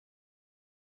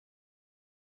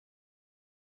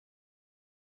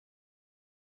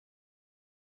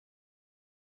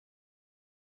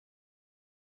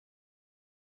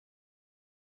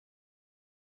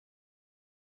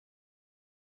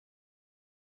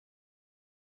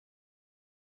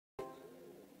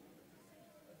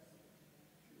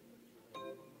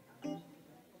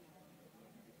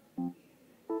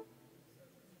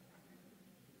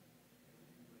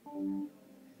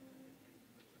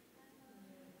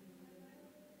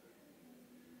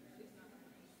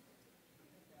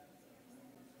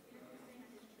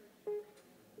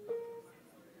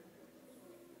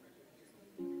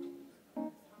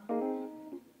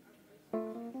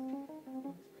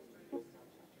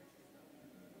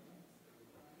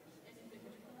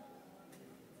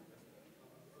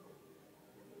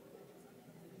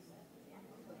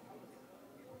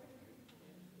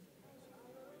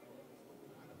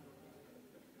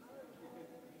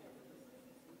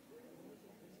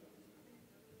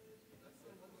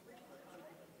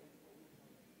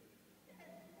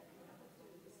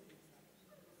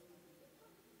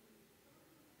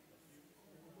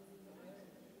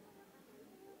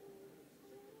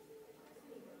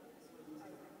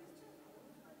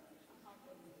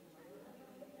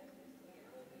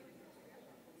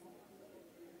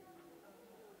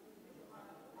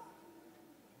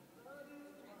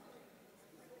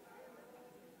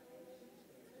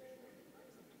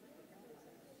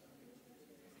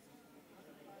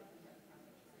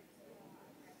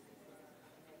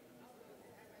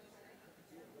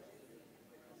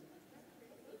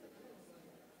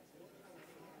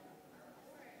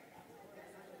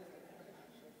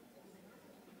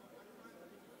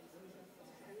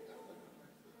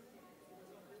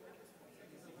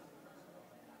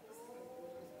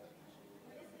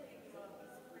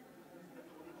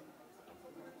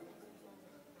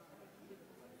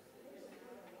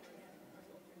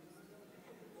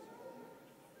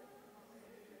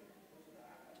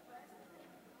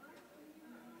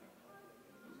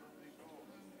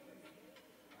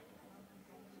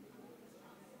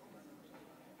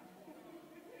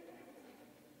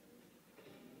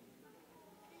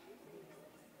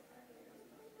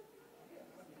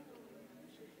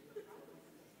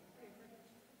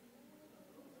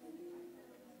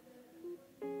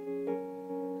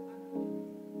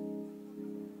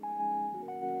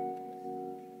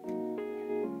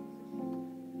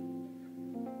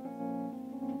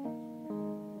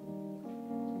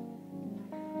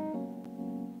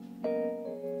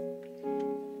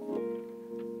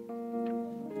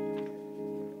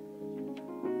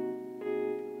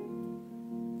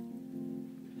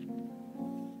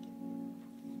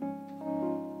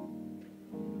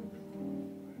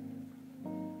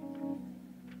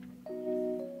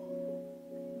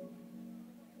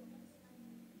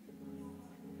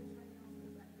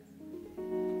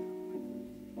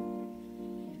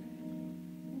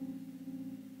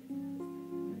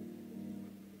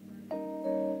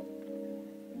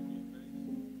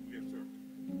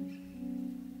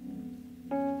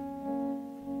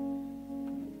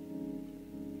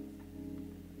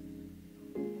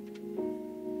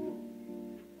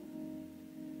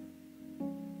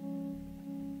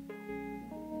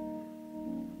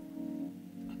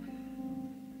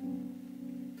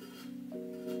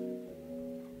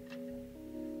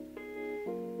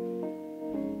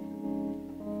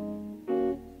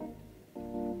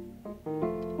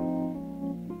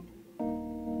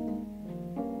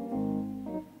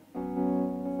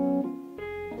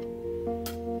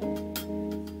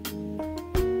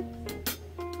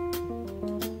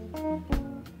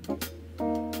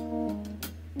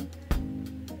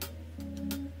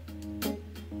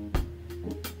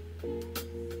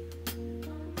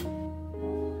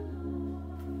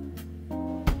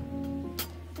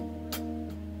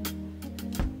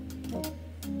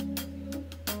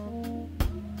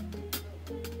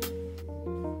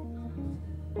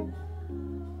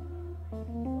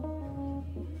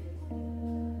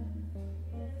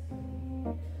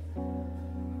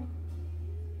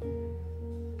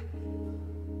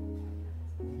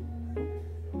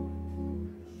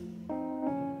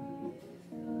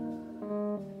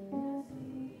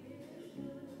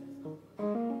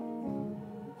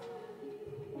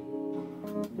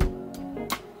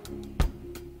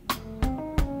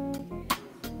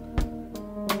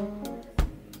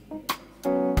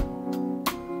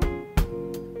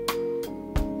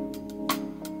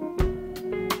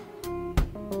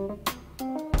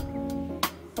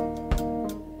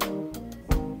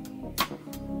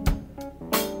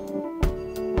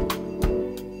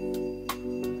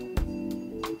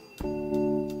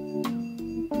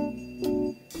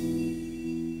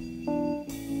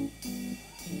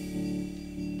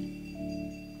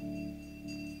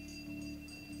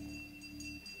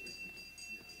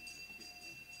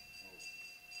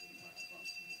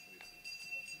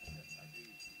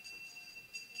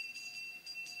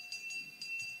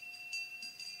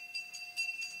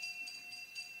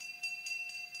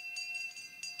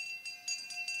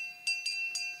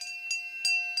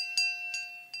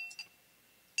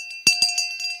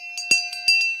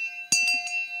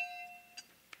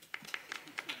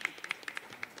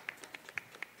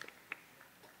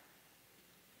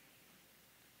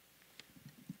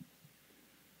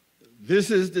This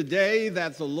is the day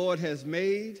that the Lord has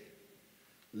made.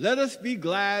 Let us be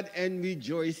glad and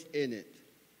rejoice in it.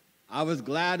 I was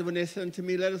glad when they said unto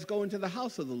me, let us go into the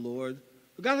house of the Lord.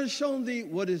 For God has shown thee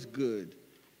what is good.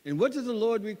 And what does the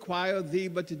Lord require of thee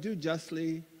but to do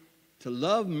justly, to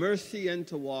love mercy, and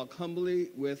to walk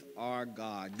humbly with our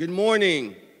God? Good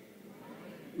morning.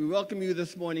 We welcome you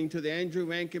this morning to the Andrew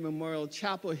Rankin Memorial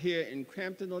Chapel here in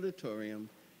Crampton Auditorium.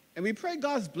 And we pray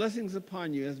God's blessings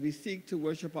upon you as we seek to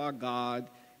worship our God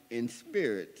in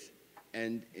spirit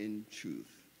and in truth.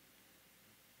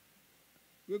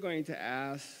 We're going to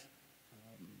ask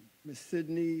Ms.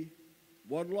 Sydney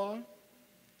Wardlaw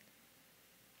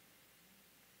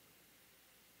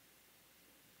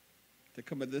to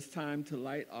come at this time to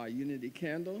light our unity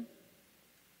candle.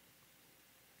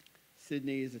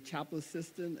 Sydney is a chapel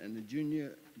assistant and a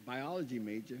junior biology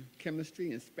major,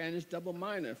 chemistry and Spanish double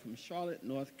minor from Charlotte,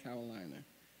 North Carolina.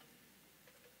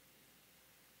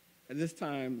 At this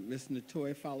time, Ms.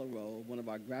 Natoy Fowler-Rowe, one of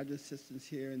our graduate assistants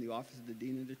here in the office of the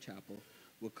Dean of the Chapel,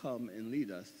 will come and lead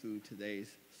us through today's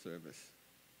service.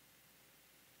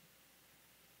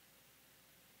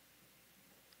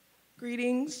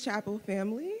 Greetings, chapel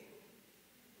family.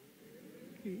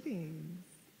 Greetings.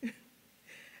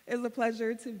 It's a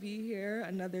pleasure to be here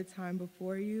another time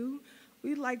before you.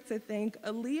 We'd like to thank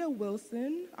Aaliyah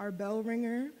Wilson, our bell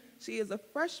ringer. She is a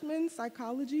freshman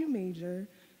psychology major,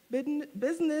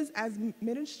 business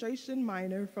administration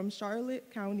minor from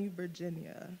Charlotte County,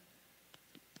 Virginia.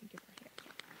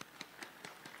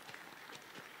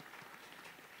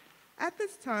 At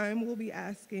this time, we'll be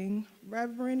asking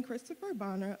Reverend Christopher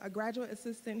Bonner, a graduate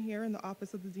assistant here in the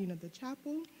Office of the Dean of the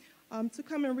Chapel, to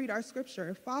come and read our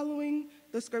scripture. Following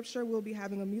the scripture, we'll be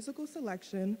having a musical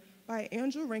selection by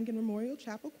Andrew Rankin Memorial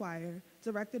Chapel Choir,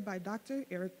 directed by Dr.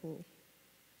 Eric Poole.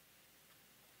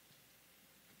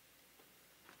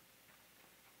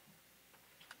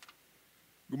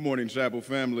 Good morning, chapel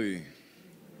family.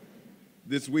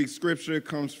 This week's scripture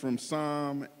comes from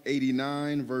Psalm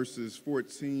 89, verses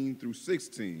 14 through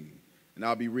 16, and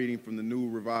I'll be reading from the New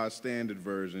Revised Standard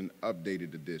Version,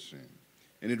 updated edition.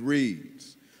 And it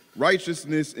reads,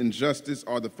 "Righteousness and justice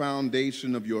are the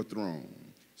foundation of your throne.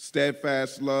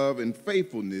 Steadfast love and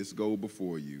faithfulness go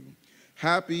before you.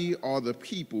 Happy are the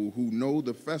people who know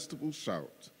the festival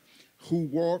shout, who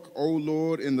walk, O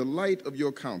Lord, in the light of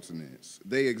your countenance.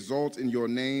 They exalt in your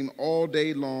name all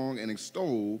day long and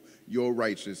extol your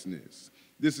righteousness."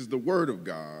 This is the word of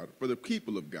God for the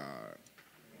people of God.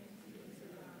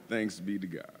 Thanks be to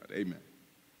God. Amen.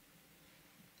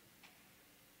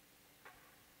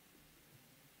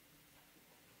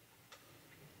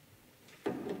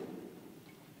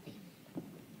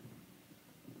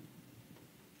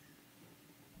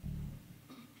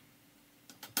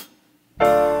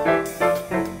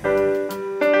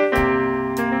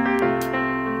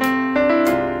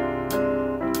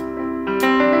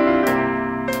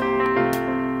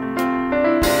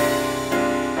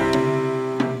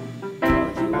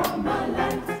 Lord, you are my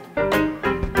light.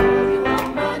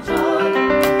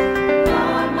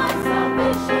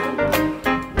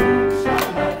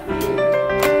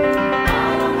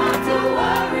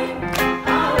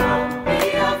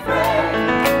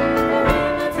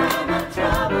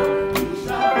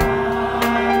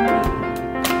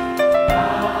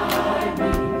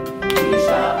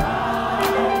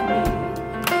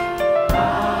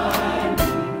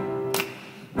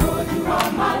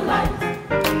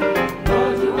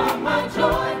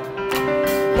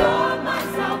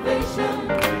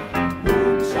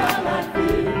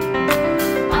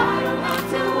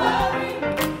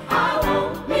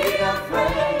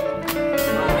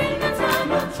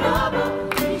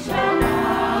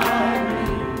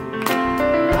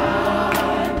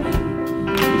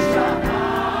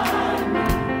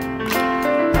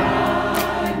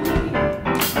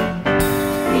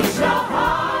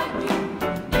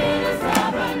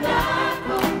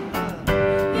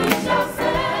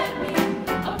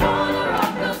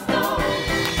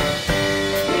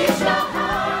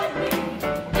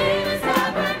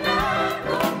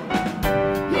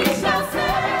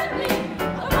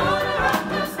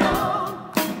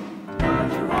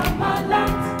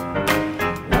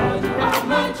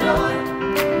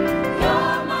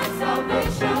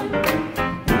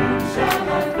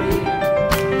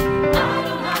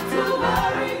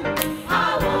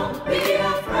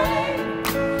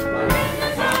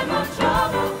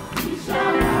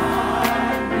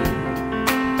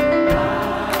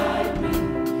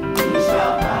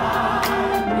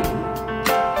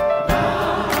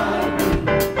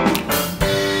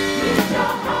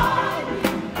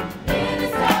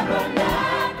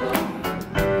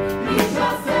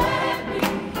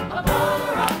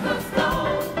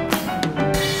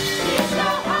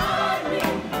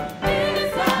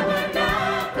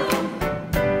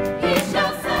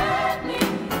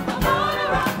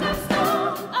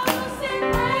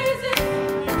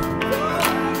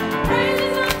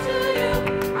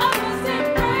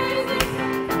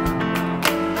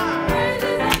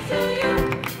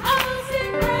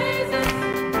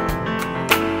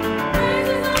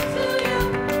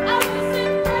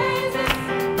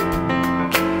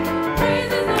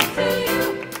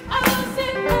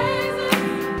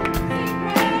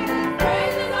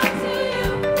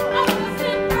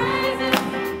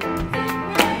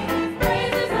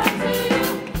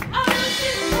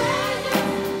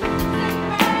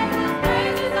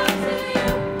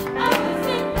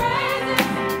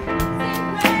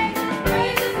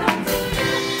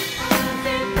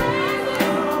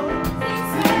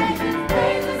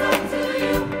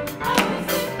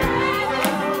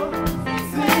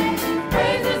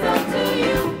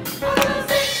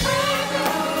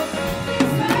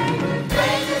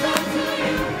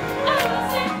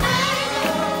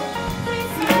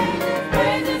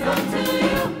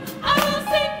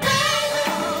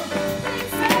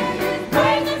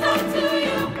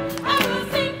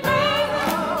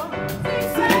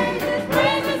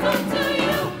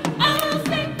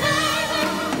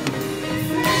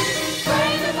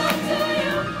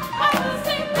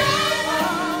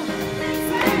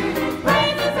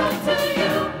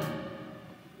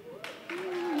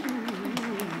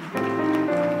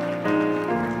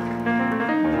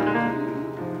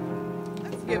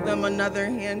 give them another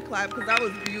hand clap because that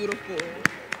was beautiful.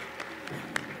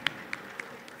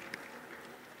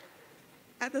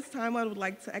 At this time, I would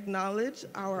like to acknowledge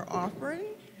our offering.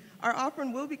 Our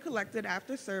offering will be collected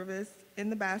after service in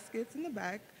the baskets in the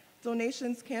back.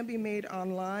 Donations can be made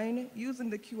online using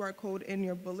the QR code in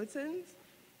your bulletins.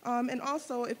 And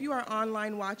also, if you are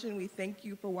online watching, we thank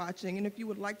you for watching. And if you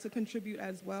would like to contribute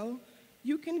as well,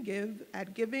 you can give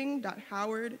at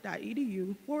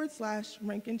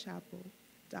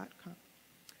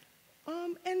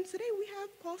giving.howard.edu/rankinchapel.com. And today we have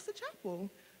calls to chapel.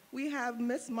 We have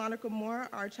Miss Monica Moore,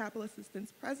 our chapel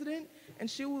assistance president, and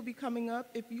she will be coming up.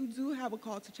 If you do have a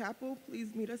call to chapel,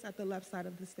 please meet us at the left side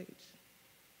of the stage.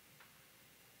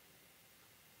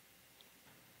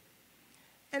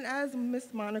 And as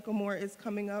Miss Monica Moore is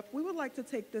coming up, we would like to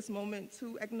take this moment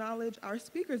to acknowledge our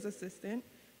speaker's assistant,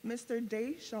 Mr.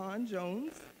 Deshaun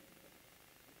Jones.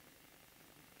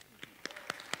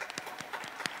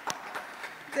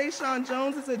 Deshaun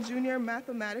Jones is a junior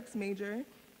mathematics major,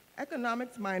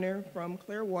 economics minor from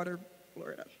Clearwater,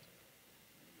 Florida.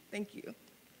 Thank you.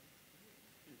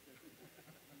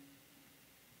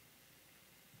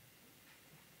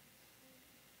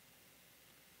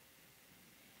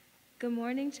 Good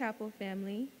morning, chapel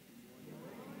family.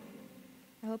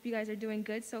 I hope you guys are doing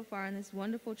good so far in this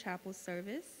wonderful chapel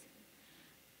service.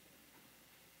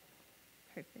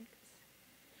 Perfect.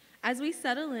 As we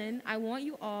settle in, I want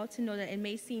you all to know that it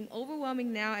may seem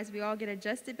overwhelming now as we all get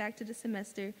adjusted back to the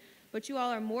semester, but you all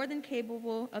are more than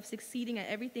capable of succeeding at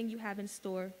everything you have in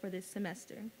store for this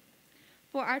semester.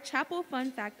 For our chapel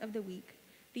fun fact of the week,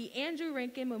 the Andrew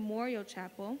Rankin Memorial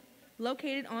Chapel,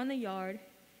 located on the yard,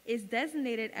 is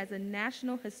designated as a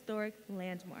National Historic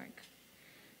Landmark.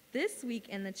 This week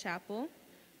in the chapel,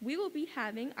 we will be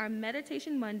having our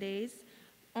Meditation Mondays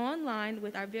online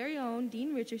with our very own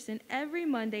Dean Richardson every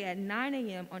Monday at 9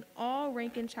 a.m. on all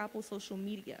Rankin Chapel social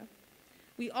media.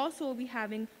 We also will be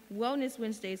having Wellness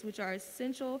Wednesdays, which are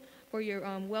essential for your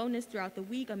wellness throughout the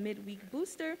week, a midweek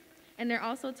booster, and they're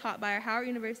also taught by our Howard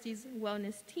University's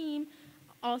wellness team,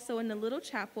 also in the Little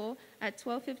Chapel at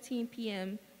 12:15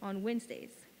 p.m. on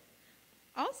Wednesdays.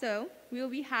 Also, we will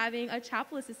be having a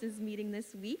chapel assistance meeting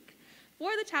this week.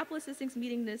 For the chapel assistance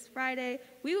meeting this Friday,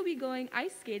 we will be going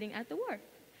ice skating at the wharf.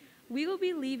 We will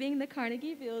be leaving the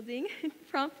Carnegie Building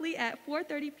promptly at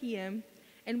 4:30 p.m.,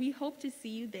 and we hope to see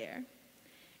you there.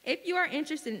 If you are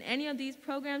interested in any of these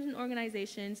programs and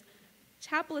organizations,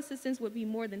 chapel assistants would be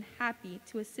more than happy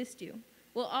to assist you.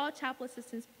 Will all chapel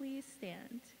assistants please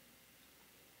stand?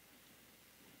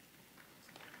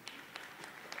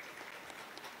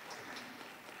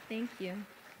 Thank you.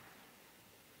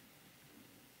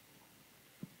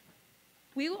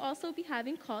 We will also be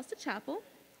having calls to chapel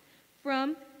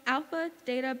from Alpha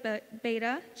Theta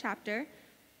Beta Chapter,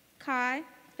 Chi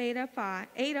Theta Phi,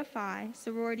 Eta Phi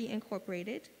Sorority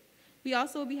Incorporated. We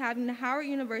also will be having the Howard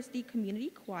University Community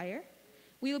Choir.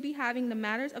 We will be having the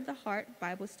Matters of the Heart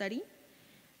Bible Study.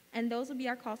 And those will be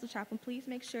our calls to chapel. Please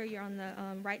make sure you're on the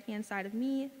right-hand side of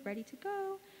me, ready to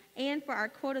go. And for our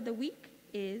quote of the week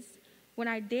is, "When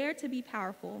I dare to be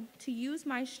powerful, to use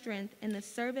my strength in the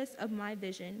service of my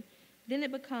vision, then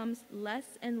it becomes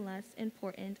less and less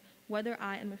important whether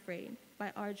I am afraid,"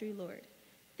 by Audre Lorde.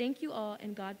 Thank you all,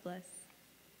 and God bless.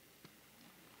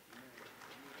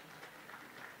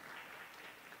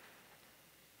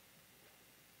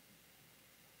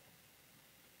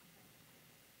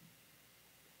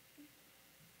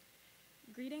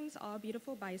 Greetings, all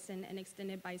beautiful Bison and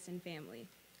extended Bison family.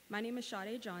 My name is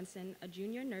Sade Johnson, a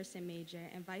junior nursing major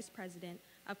and vice president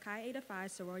of Chi Eta Phi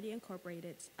Sorority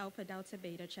Incorporated's Alpha Delta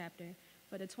Beta chapter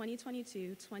for the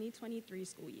 2022-2023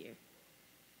 school year.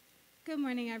 Good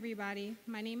morning, everybody.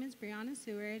 My name is Brianna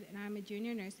Seward, and I'm a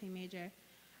junior nursing major.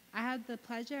 I have the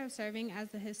pleasure of serving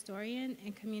as the historian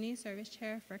and community service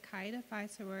chair for Chi Eta Phi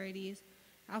Sorority's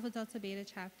Alpha Delta Beta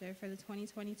chapter for the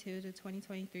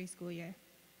 2022-2023 school year.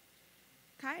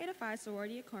 Chi Eta Phi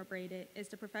Sorority Incorporated is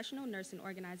the professional nursing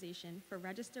organization for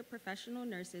registered professional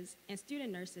nurses and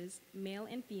student nurses, male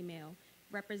and female,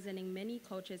 representing many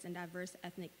cultures and diverse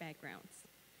ethnic backgrounds.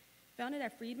 Founded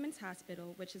at Freedman's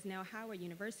Hospital, which is now Howard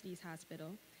University's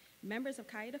hospital, members of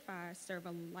Chi Eta Phi serve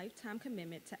a lifetime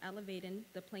commitment to elevating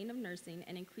the plane of nursing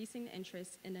and increasing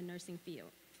interest in the nursing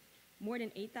field. More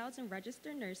than 8,000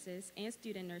 registered nurses and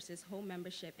student nurses hold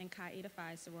membership in Chi Eta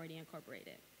Phi Sorority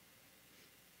Incorporated.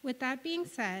 With that being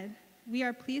said, we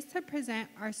are pleased to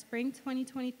present our Spring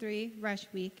 2023 Rush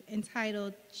Week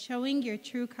entitled Showing Your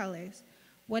True Colors,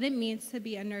 What It Means to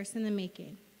Be a Nurse in the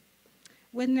Making.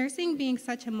 With nursing being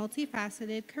such a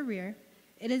multifaceted career,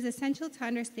 it is essential to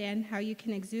understand how you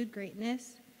can exude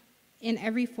greatness in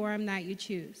every form that you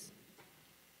choose.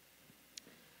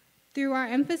 Through our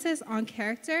emphasis on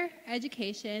character,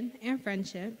 education, and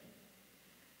friendship,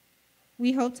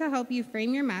 we hope to help you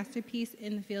frame your masterpiece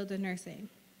in the field of nursing.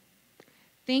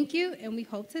 Thank you, and we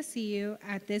hope to see you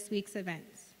at this week's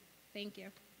events. Thank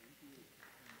you.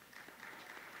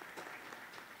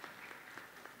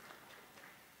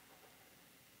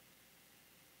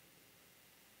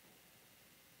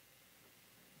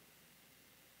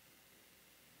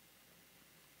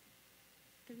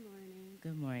 Good morning.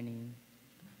 Good morning.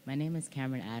 My name is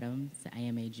Cameron Adams. I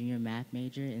am a junior math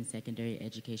major and secondary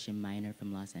education minor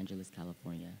from Los Angeles,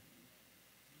 California.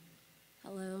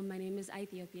 Hello, my name is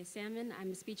Ethiopia Salmon.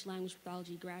 I'm a speech language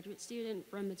pathology graduate student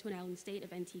from the Twin Island state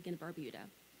of Antigua and Barbuda.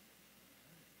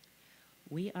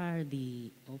 We are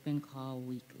the Open Call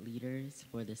Week leaders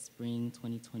for the Spring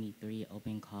 2023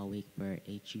 Open Call Week for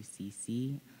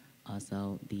HUCC,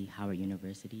 also the Howard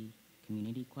University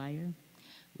Community Choir.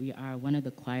 We are one of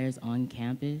the choirs on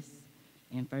campus,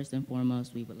 and first and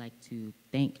foremost, we would like to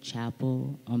thank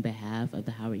Chapel on behalf of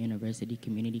the Howard University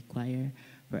Community Choir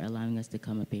for allowing us to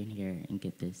come up in here and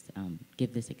give this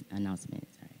announcement.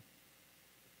 Sorry.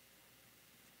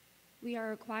 We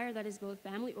are a choir that is both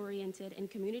family-oriented and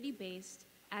community-based,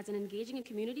 as in engaging in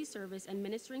community service and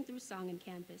ministering through song and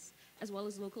campus, as well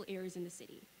as local areas in the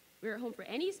city. We are home for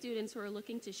any students who are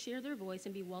looking to share their voice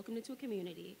and be welcomed into a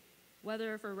community,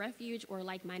 whether for refuge or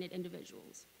like-minded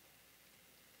individuals.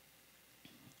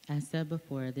 As said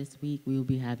before, this week we will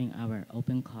be having our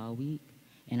Open Call Week,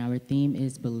 and our theme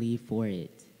is Believe for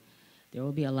It. There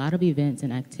will be a lot of events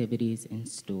and activities in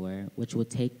store, which will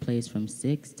take place from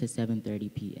 6 to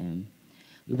 7:30 p.m.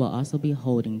 We will also be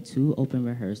holding 2 open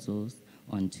rehearsals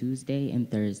on Tuesday and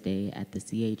Thursday at the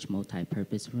CH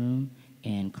Multipurpose Room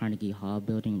and Carnegie Hall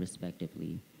building,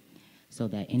 respectively, so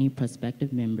that any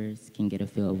prospective members can get a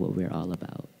feel of what we're all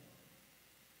about.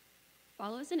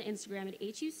 Follow us on Instagram at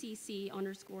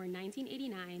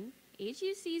HUCC_1989,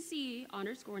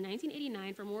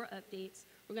 HUCC_1989 for more updates.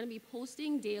 We're going to be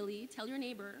posting daily. Tell your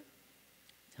neighbor.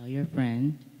 Tell your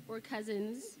friend. Or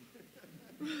cousins.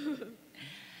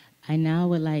 I now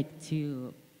would like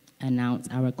to announce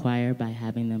our choir by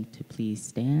having them to please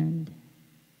stand.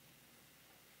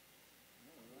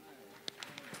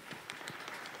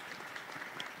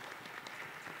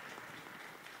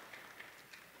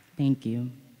 Thank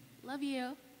you. Love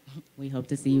you. We hope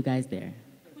to see you guys there.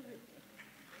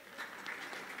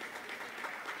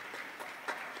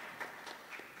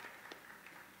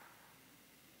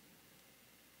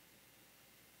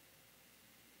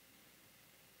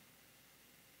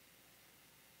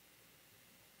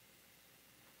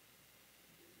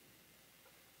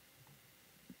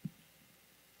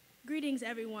 Greetings,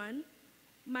 everyone.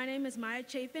 My name is Maya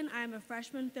Chapin. I am a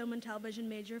freshman film and television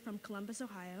major from Columbus,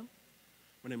 Ohio.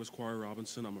 My name is Quarry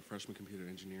Robinson. I'm a freshman computer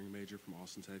engineering major from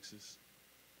Austin, Texas.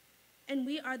 And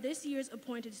we are this year's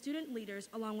appointed student leaders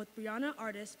along with Brianna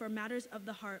Artis for Matters of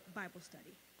the Heart Bible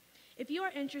Study. If you are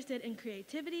interested in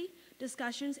creativity,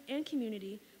 discussions, and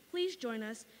community, please join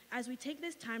us as we take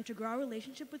this time to grow our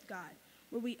relationship with God,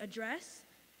 where we address,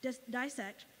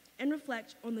 dissect, and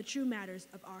reflect on the true matters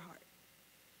of our heart.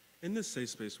 In this safe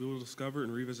space, we will discover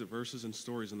and revisit verses and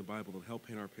stories in the Bible that help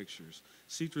paint our pictures,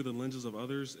 see through the lenses of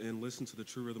others, and listen to the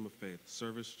true rhythm of faith,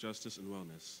 service, justice, and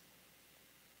wellness.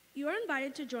 You are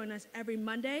invited to join us every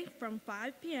Monday from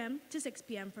 5 p.m. to 6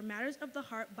 p.m. for Matters of the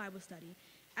Heart Bible Study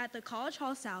at the College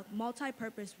Hall South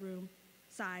Multipurpose Room,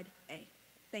 Side A.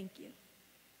 Thank you.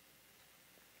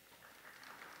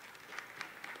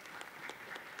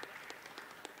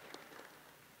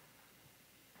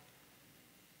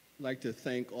 I'd like to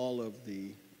thank all of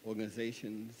the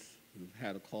organizations who've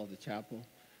had a call to chapel.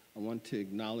 I want to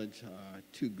acknowledge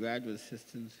 2 graduate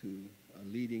assistants who are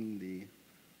leading the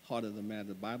Heart of the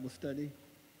Matter Bible Study,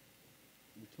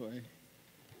 Victoria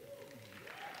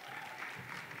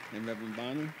and Reverend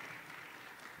Bonner.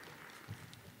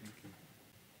 Thank you.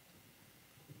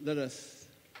 Let us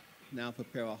now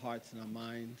prepare our hearts and our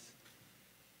minds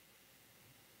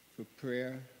for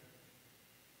prayer.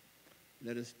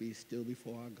 Let us be still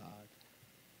before our God.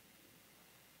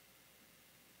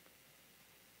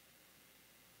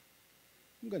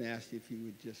 I'm going to ask you if you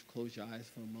would just close your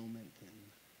eyes for a moment and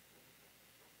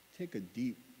take a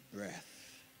deep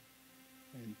breath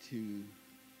and to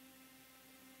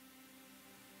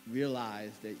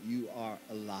realize that you are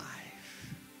alive.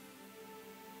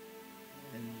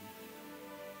 And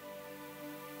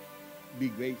be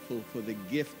grateful for the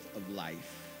gift of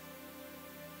life.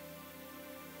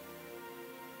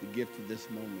 The gift of this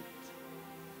moment.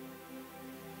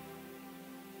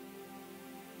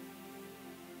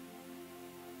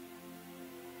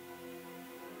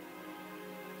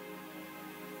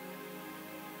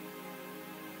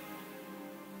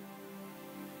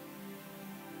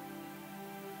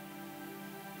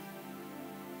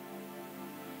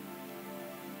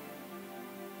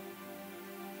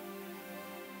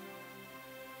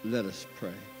 Let us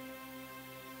pray.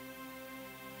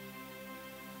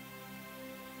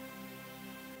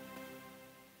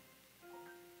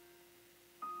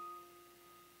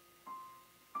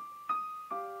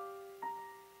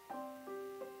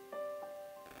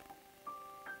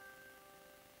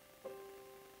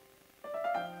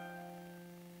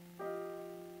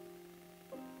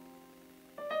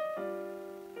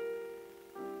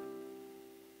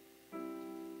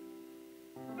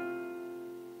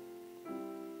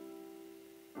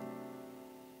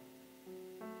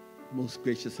 Most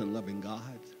gracious and loving God,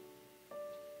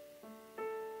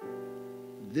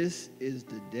 this is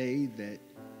the day that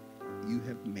you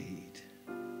have made.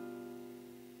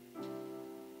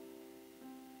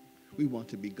 We want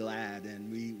to be glad and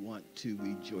we want to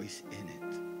rejoice in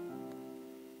it.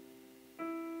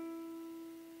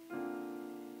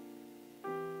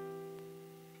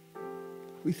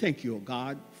 We thank you, O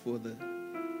God, for the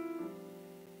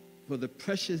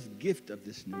precious gift of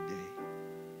this new day.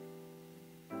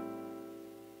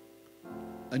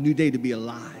 A new day to be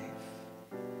alive,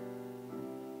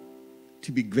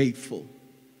 to be grateful,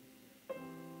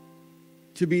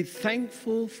 to be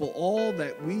thankful for all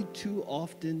that we too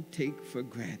often take for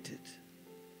granted.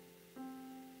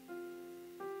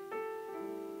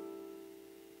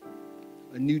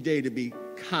 A new day to be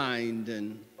kind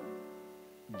and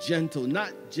gentle,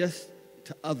 not just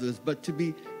to others, but to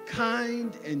be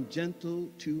kind and gentle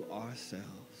to ourselves.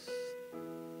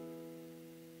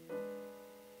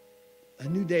 A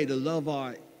new day to love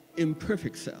our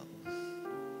imperfect selves.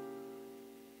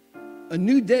 A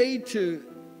new day to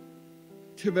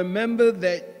remember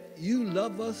that you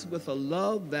love us with a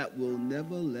love that will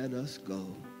never let us go.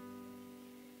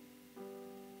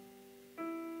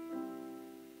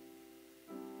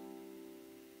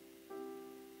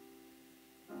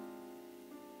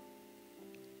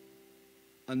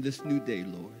 On this new day,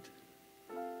 Lord,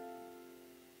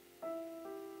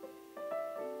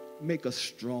 make us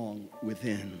strong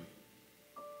within.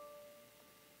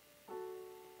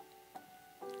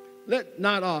 Let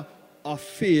not our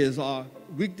fears, our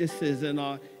weaknesses, and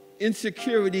our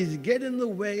insecurities get in the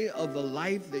way of the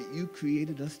life that you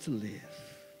created us to live.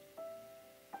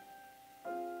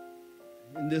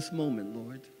 In this moment,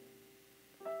 Lord,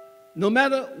 no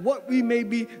matter what we may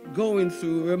be going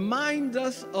through, remind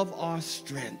us of our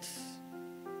strengths.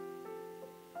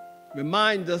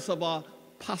 Remind us of our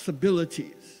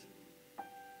possibilities.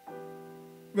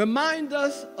 Remind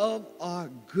us of our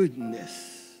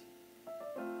goodness.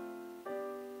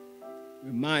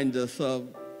 Remind us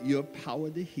of your power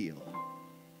to heal.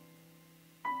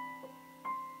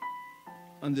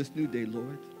 On this new day,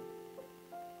 Lord,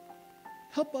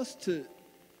 help us to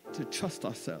trust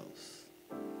ourselves.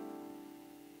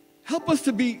 Help us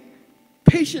to be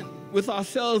patient with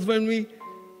ourselves when we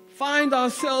find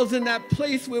ourselves in that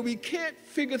place where we can't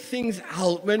figure things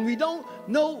out, when we don't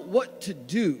know what to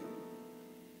do.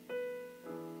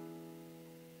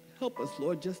 Help us,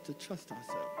 Lord, just to trust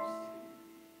ourselves.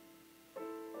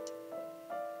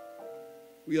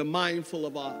 We are mindful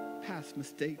of our past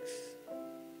mistakes.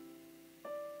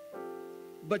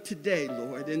 But today,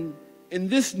 Lord, in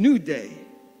this new day,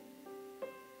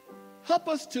 help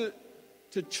us to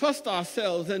trust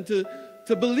ourselves and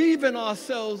to believe in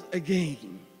ourselves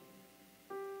again.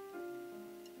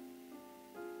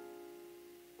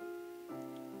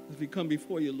 As we come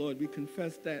before you, Lord, we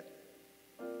confess that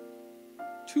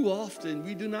too often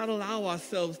we do not allow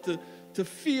ourselves to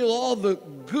feel all the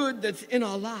good that's in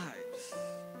our lives.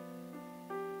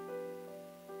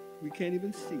 We can't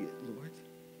even see it, Lord.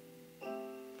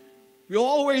 We're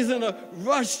always in a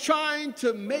rush trying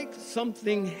to make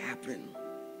something happen.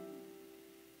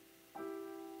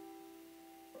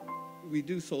 We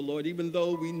do so, Lord, even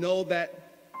though we know that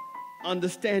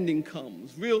understanding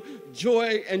comes. Real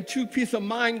joy and true peace of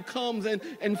mind comes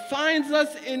and finds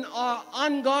us in our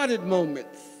unguarded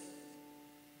moments.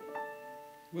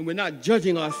 When we're not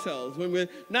judging ourselves, when we're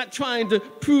not trying to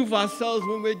prove ourselves,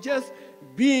 when we're just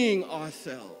being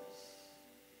ourselves.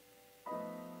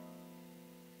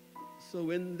 So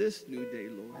in this new day,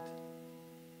 Lord,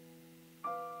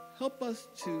 help us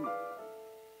to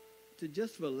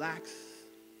just relax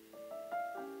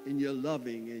in your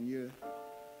loving and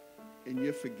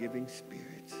your forgiving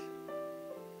spirit.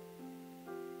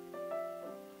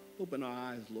 Open our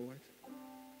eyes, Lord.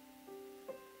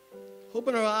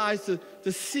 Open our eyes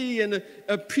to see and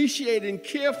appreciate and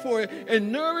care for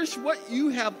and nourish what you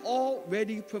have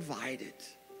already provided.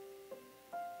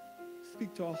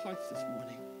 Speak to our hearts this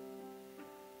morning.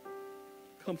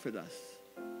 Comfort us.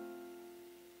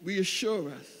 Reassure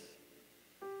us.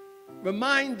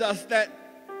 Remind us that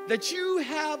you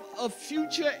have a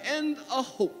future and a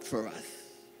hope for us.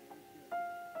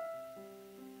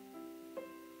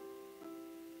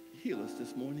 Heal us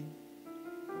this morning.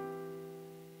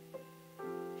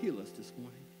 Heal us this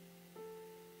morning.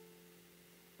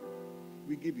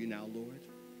 We give you now, Lord.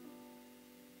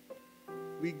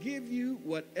 We give you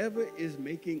whatever is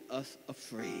making us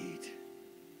afraid.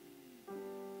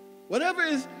 Whatever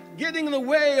is getting in the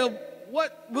way of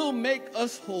what will make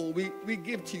us whole, we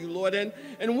give to you, Lord.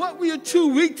 And what we are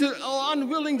too weak to or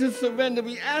unwilling to surrender,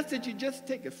 we ask that you just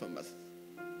take it from us.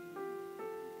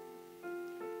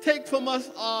 Take from us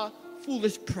our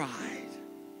foolish pride,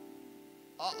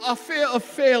 our fear of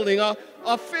failing, our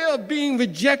fear of being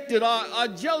rejected, our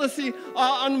jealousy,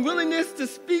 our unwillingness to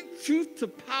speak truth to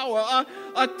power,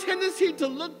 our tendency to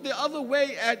look the other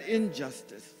way at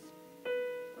injustice.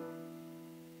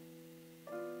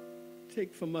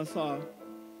 Take from us our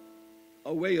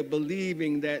way of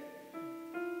believing that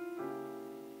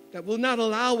will not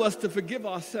allow us to forgive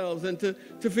ourselves and to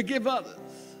forgive others.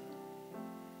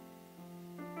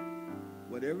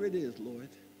 Whatever it is, Lord,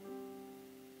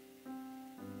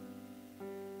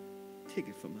 take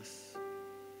it from us.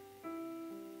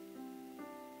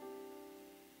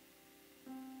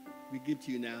 We give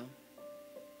to you now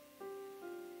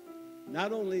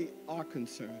not only our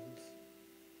concerns,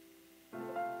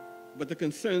 but the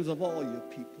concerns of all your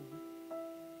people.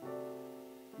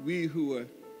 We who are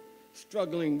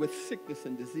struggling with sickness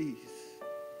and disease,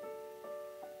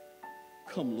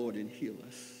 come, Lord, and heal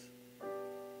us.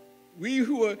 We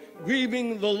who are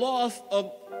grieving the loss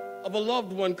of a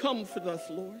loved one, comfort us,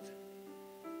 Lord.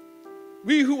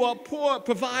 We who are poor,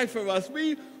 provide for us.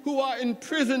 We who are in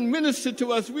prison, minister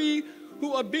to us. We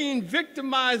who are being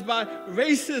victimized by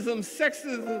racism,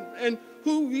 sexism, and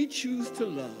who we choose to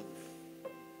love.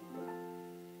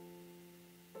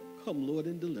 Come, Lord,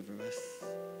 and deliver us.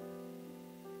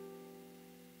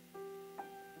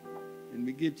 And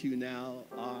we give to you now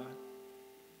our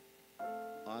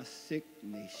sick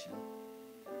nation.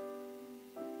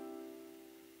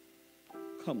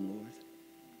 Come, Lord,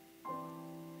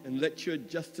 and let your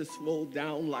justice roll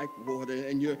down like water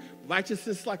and your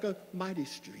righteousness like a mighty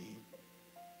stream.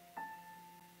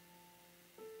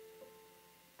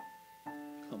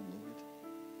 Come, Lord.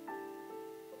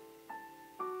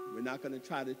 We're not going to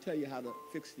try to tell you how to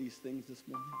fix these things this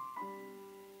morning.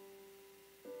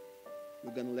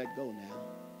 We're going to let go now.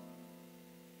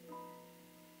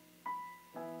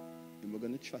 And we're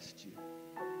going to trust you.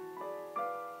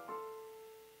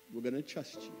 We're going to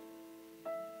trust you.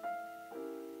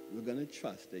 We're going to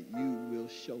trust that you will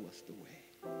show us the way.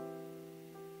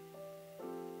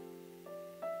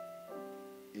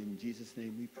 In Jesus'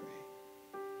 name we pray.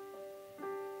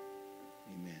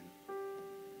 Amen.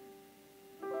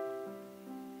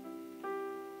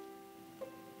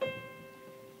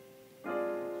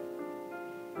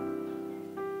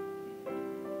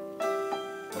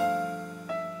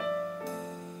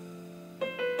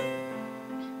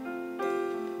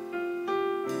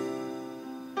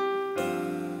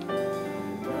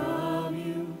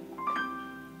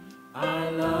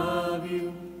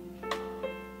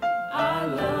 I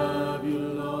love you,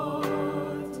 Lord.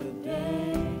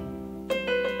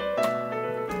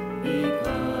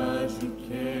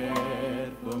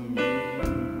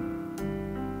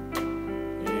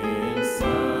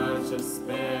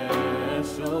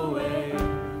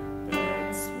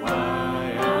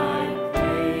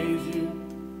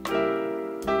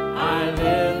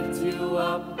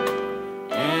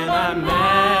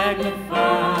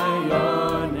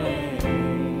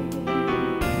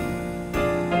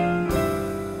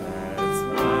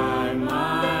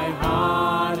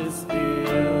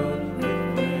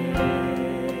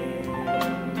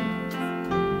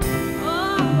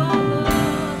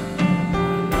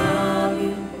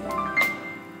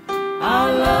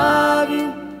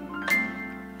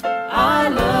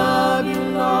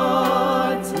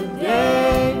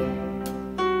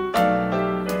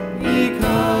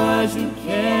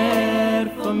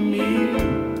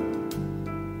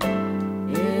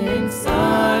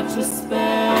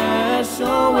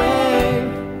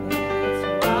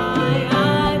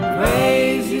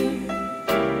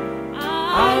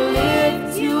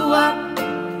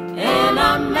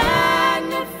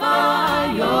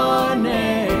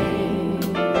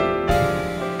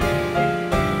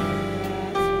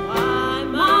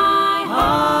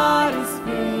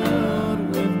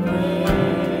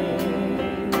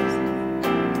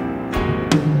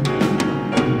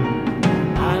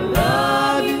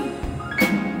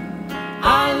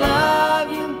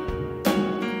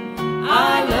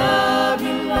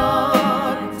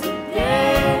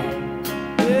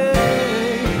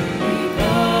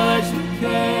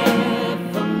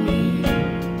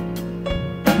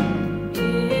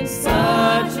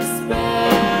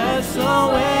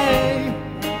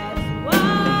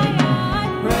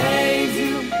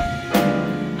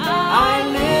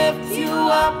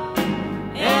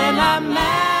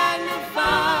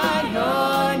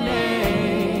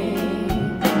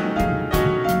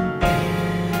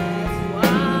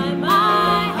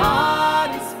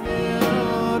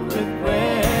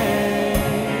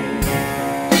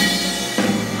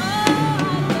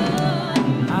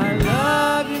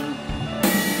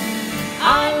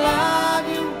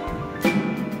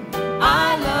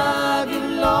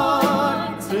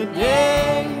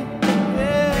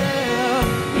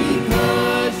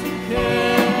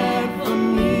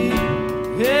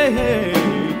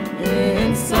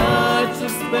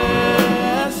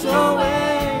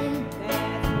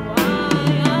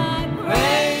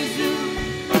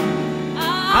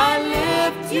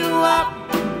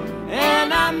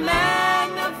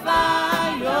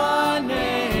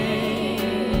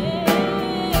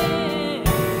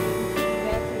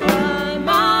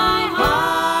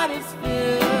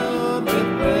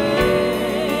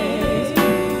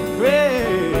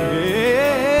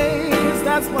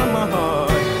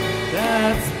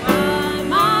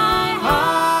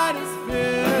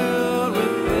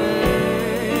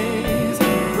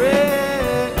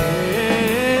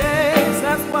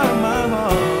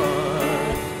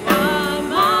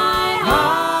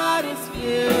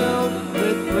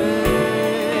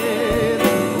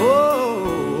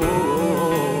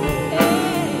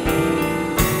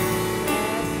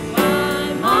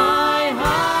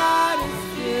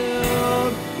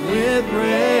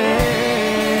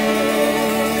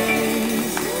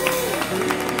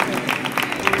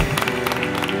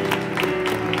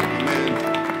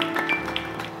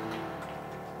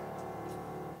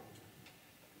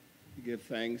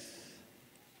 thanks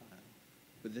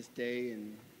for this day,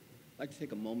 and I'd like to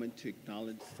take a moment to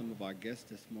acknowledge some of our guests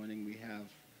this morning. We have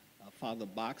Father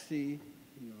Boxey,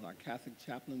 our Catholic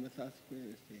chaplain with us. Where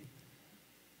is he?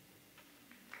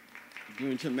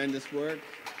 Doing tremendous work,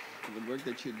 for the work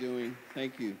that you're doing.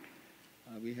 Thank you.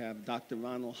 We have Dr.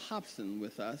 Ronald Hobson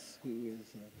with us, who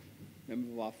is a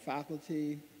member of our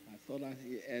faculty,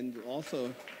 and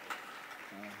also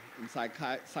in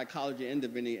psychology and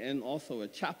divinity, and also a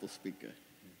chapel speaker.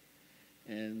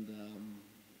 And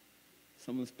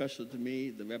someone special to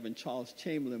me, the Reverend Charles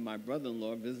Chamberlain, my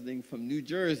brother-in-law, visiting from New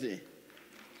Jersey.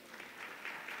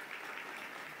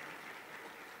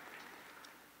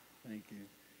 Thank you.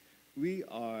 We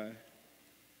are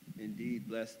indeed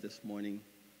blessed this morning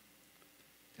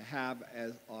to have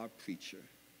as our preacher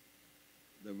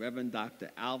the Reverend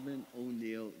Dr. Alvin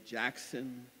O'Neill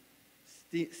Jackson,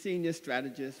 Senior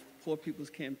Strategist, Poor People's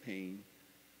Campaign,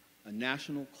 a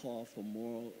national call for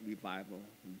moral revival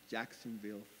in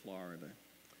Jacksonville, Florida.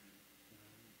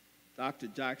 Dr.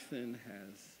 Jackson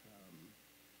has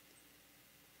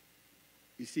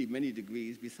received many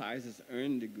degrees besides his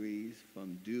earned degrees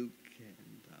from Duke and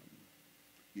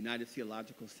United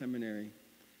Theological Seminary.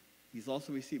 He's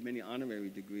also received many honorary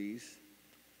degrees.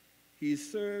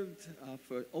 He's served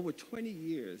for over 20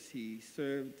 years. He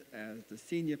served as the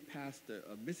senior pastor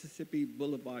of Mississippi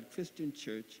Boulevard Christian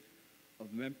Church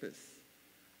of Memphis,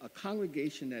 a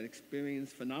congregation that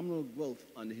experienced phenomenal growth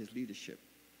under his leadership.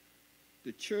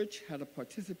 The church had a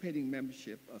participating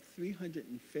membership of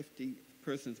 350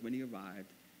 persons when he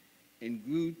arrived and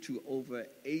grew to over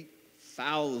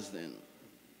 8,000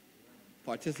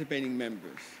 participating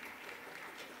members,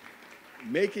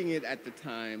 making it at the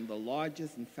time the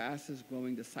largest and fastest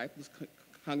growing disciples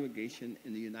congregation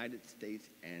in the United States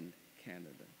and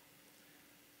Canada.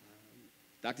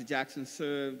 Dr. Jackson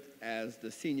served as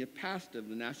the senior pastor of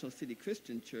the National City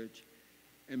Christian Church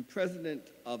and president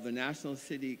of the National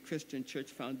City Christian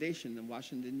Church Foundation in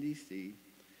Washington, D.C.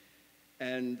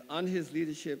 And on his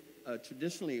leadership, a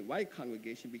traditionally white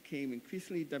congregation became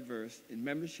increasingly diverse in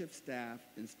membership, staff,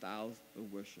 and styles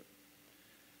of worship.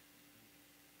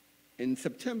 In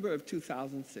September of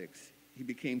 2006, he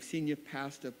became senior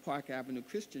pastor of Park Avenue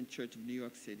Christian Church of New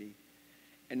York City.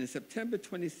 And in September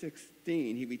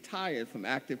 2016, he retired from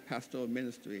active pastoral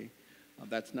ministry.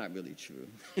 That's not really true.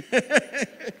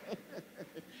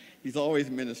 He's always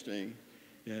ministering.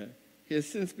 Yeah. He has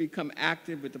since become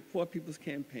active with the Poor People's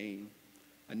Campaign,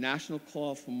 a national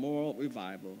call for moral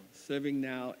revival, serving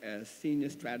now as senior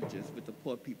strategist with the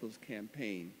Poor People's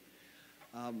Campaign.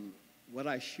 What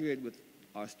I shared with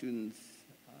our students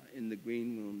in the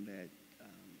green room, that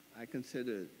I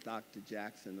consider Dr.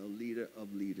 Jackson a leader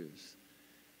of leaders.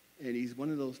 And he's one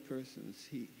of those persons,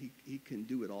 he can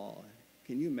do it all.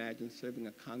 Can you imagine serving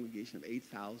a congregation of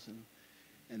 8,000,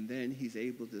 and then he's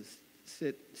able to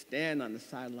stand on the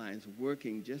sidelines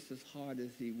working just as hard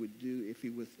as he would do if he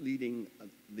was leading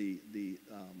the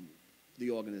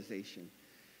organization.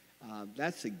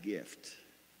 That's a gift.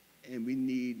 And we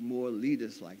need more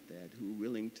leaders like that who are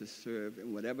willing to serve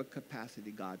in whatever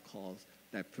capacity God calls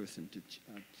that person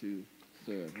to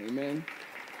serve. Amen?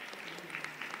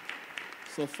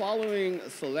 So following a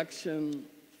selection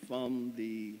from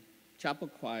the chapel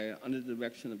choir under the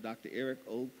direction of Dr. Eric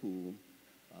O'Poole,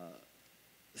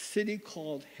 City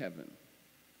Called Heaven,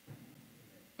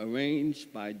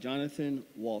 arranged by Jonathan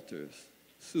Walters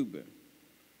Suber.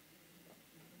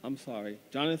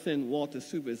 Jonathan Walters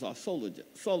Suber is our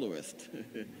soloist.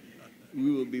 We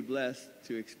will be blessed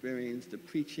to experience the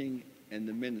preaching and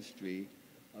the ministry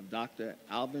of Dr.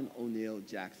 Alvin O'Neill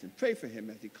Jackson. Pray for him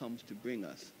as he comes to bring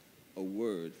us a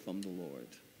word from the Lord.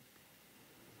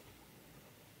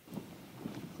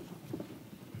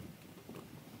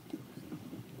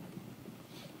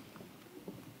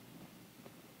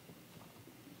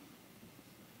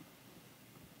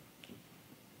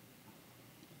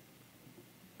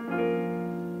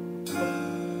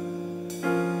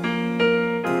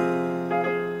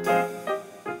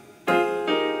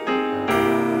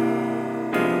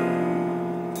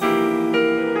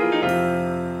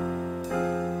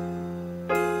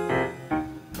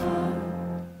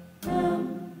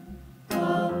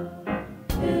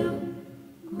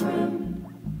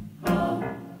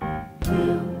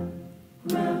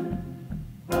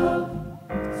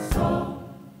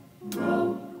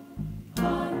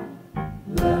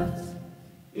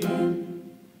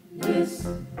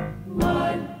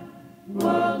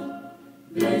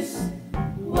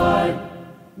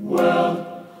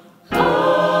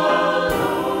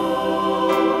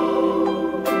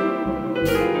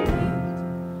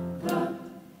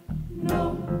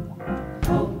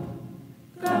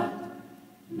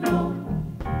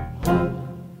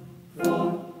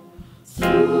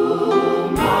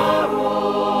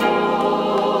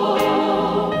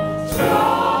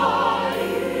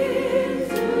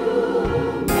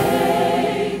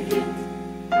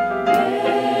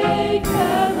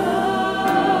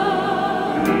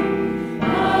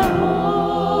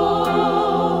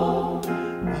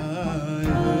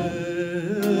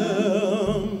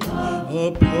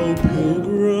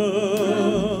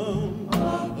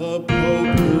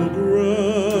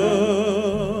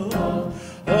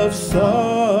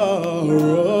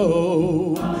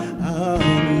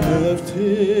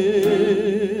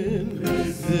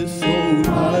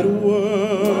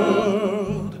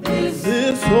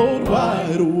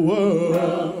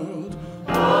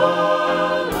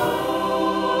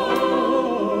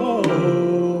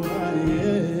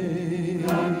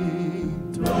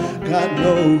 got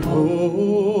no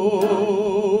hope,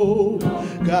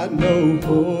 got no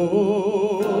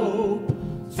hope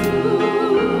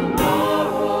tomorrow,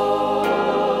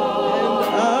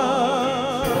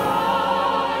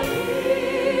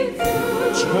 and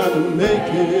I'm trying to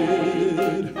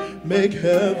make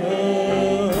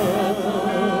heaven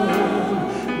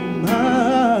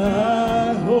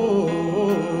my home.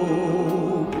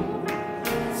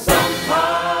 Sometimes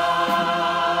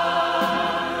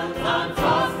I'm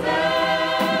tossing,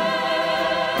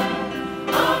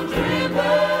 I'm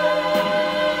driven.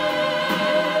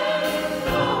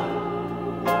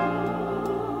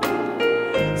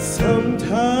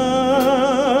 Sometimes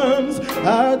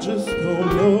I just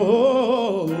don't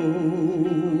know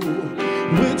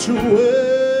which way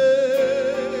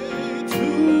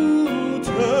to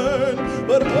turn,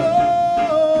 but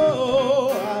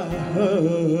oh, I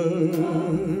heard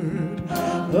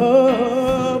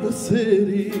of a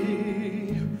city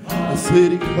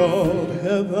called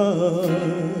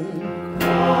heaven.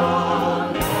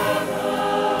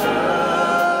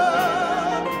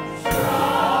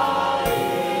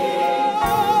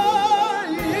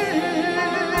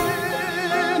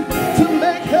 To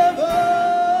make heaven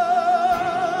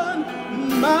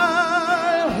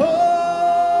my home.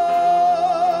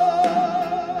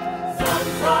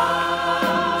 Sometimes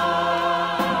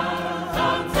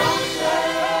I'm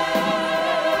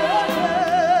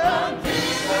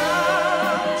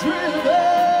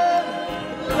driven,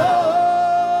 Lord,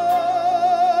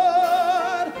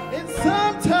 and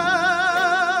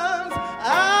sometimes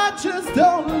I just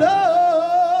don't know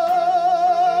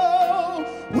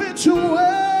which way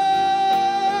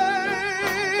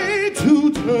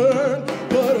to turn,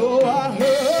 but oh, I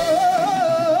heard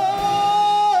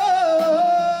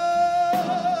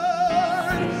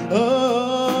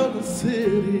of a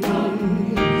city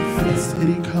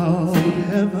called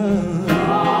heaven.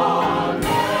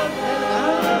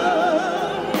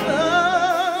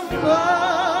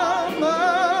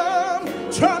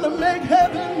 I'm trying to make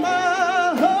heaven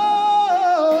my home.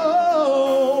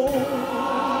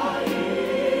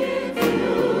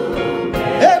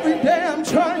 Every day I'm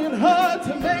trying hard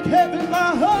to make heaven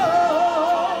my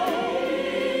home,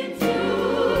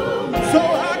 so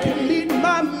I can meet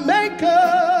my maker.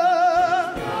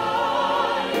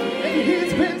 And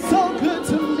he's been so good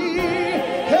to me.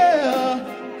 Yeah.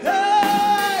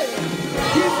 Hey,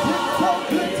 he's been so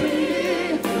good to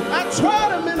me. I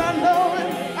tried him and I know it.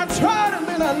 I tried him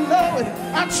and I know it.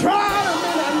 I tried him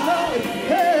and I know it.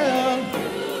 Yeah.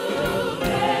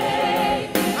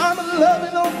 I'm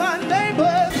loving on my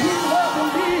neighbors. He's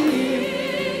loving me.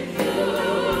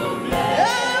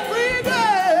 Every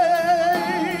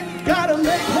day, gotta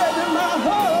make heaven my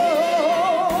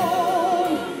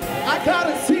home. I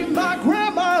gotta see my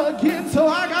grandma again, so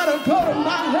I gotta go to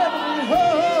my heavenly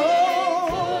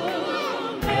home.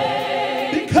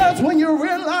 Because when you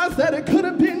realize that it could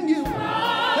have been you,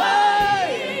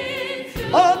 hey,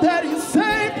 all that he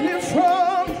saved me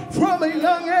from a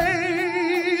young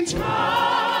age,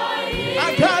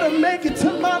 I gotta make it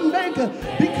to my maker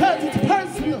because it's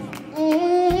personal.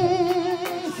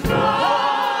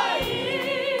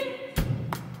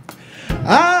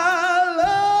 I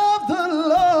love the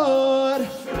Lord.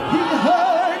 He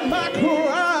heard my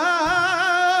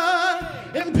cry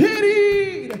and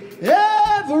pitied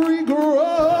every groan.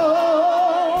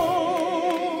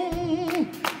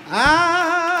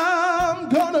 I'm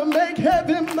gonna make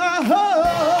heaven my home.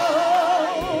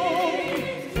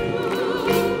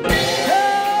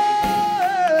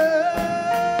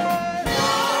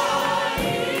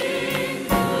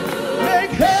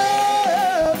 Make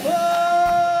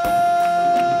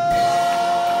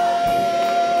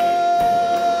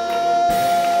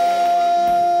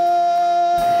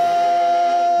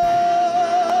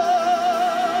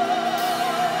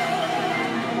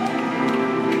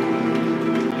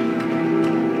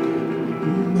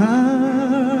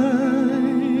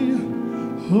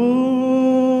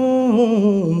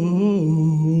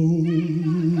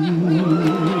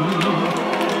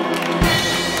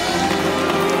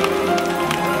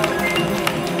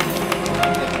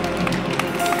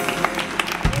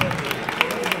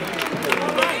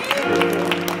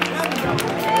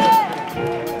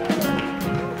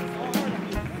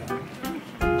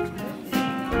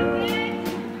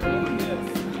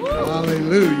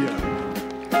Hallelujah.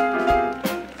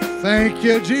 Thank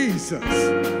you, Jesus.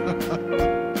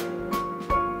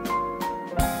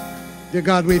 Dear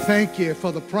God, we thank you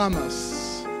for the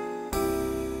promise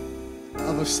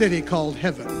of a city called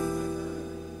heaven.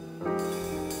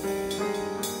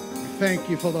 We thank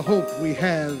you for the hope we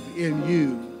have in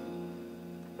you.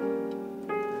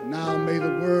 Now may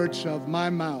the words of my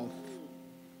mouth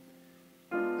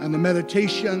and the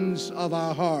meditations of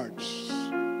our hearts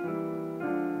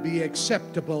be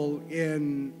acceptable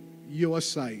in your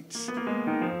sight.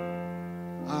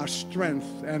 Our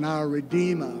strength and our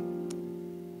Redeemer.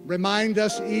 Remind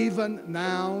us even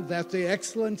now that the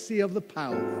excellency of the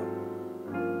power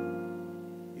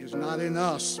is not in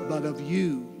us, but of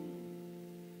you.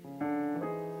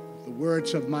 The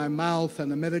words of my mouth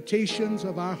and the meditations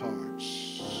of our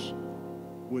hearts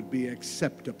would be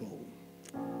acceptable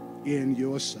in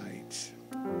your sight.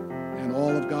 And all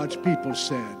of God's people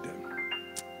said,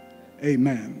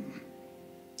 amen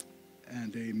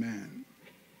and amen.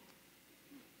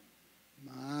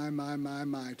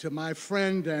 My. To my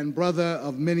friend and brother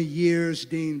of many years,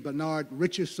 Dean Bernard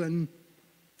Richardson,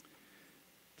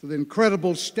 to the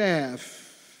incredible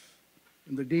staff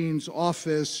in the Dean's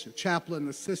office, chaplain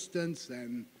assistants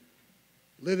and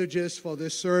liturgists for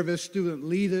this service, student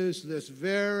leaders, this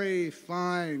very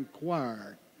fine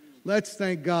choir. Let's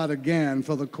thank God again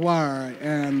for the choir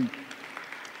and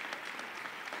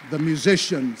the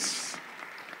musicians,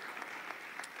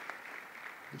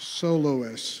 the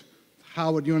soloists,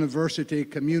 Howard University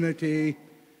community,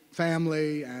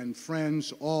 family and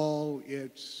friends, all.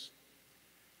 It's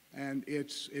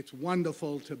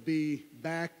wonderful to be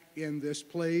back in this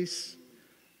place.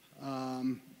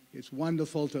 It's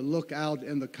wonderful to look out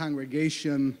in the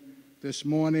congregation this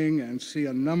morning and see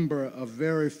a number of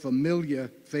very familiar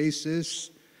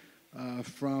faces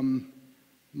from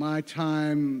my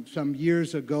time some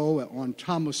years ago on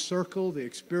Thomas Circle, the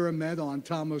experiment on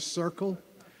Thomas Circle.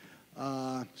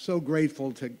 So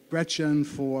grateful to Gretchen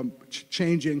for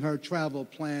changing her travel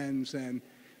plans and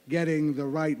getting the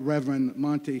right Reverend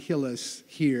Monty Hillis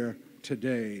here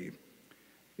today.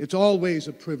 It's always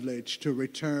a privilege to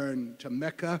return to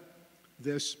Mecca,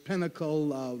 this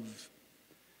pinnacle of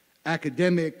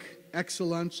academic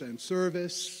excellence and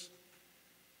service,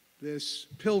 this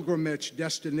pilgrimage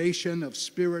destination of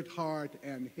spirit, heart,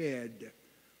 and head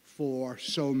for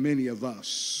so many of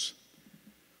us.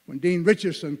 When Dean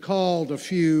Richardson called a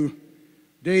few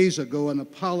days ago and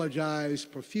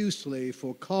apologized profusely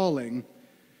for calling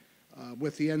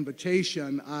with the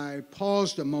invitation, I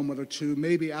paused a moment or two,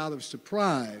 maybe out of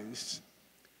surprise,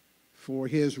 for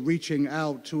his reaching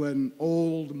out to an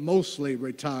old, mostly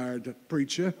retired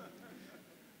preacher,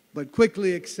 but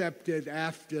quickly accepted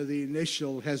after the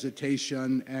initial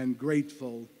hesitation and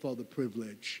grateful for the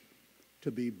privilege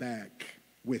to be back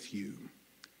with you.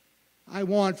 I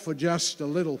want for just a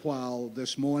little while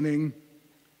this morning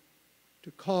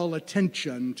to call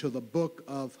attention to the book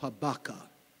of Habakkuk.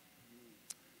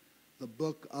 The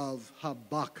book of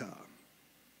Habakkuk.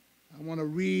 I want to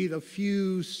read a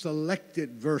few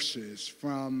selected verses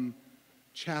from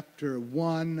chapter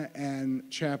 1 and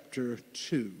chapter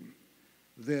 2.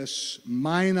 This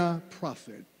minor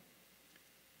prophet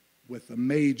with a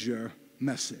major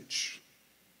message.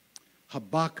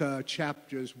 Habakkuk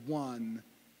chapters 1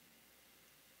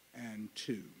 and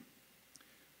 2.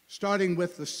 Starting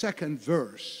with the second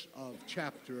verse of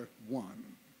chapter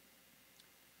 1.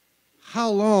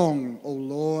 How long, O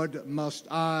Lord, must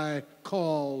I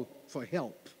call for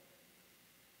help,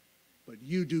 but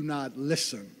you do not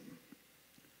listen?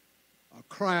 Or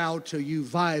cry out to you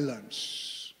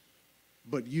violence,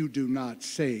 but you do not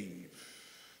save?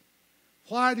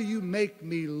 Why do you make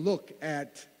me look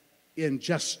at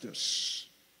injustice?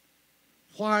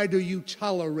 Why do you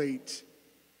tolerate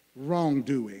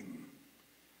wrongdoing?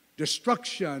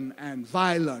 Destruction and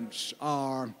violence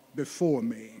are before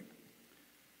me.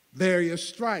 Various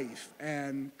strife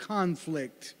and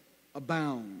conflict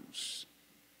abounds.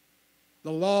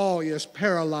 The law is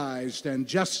paralyzed and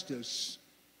justice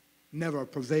never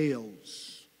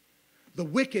prevails. The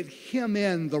wicked hem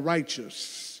in the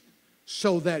righteous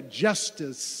so that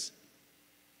justice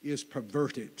is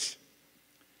perverted.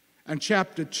 And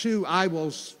chapter 2, I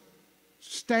will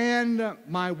stand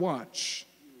my watch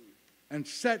and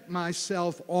set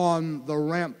myself on the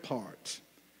rampart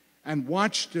and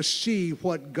watch to see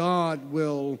what God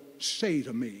will say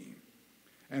to me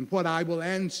and what I will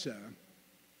answer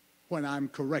when I'm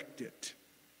corrected.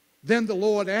 Then the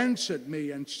Lord answered me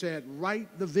and said,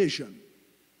 write the vision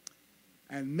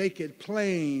and make it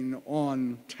plain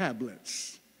on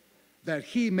tablets, that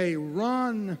he may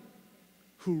run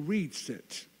who reads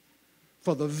it.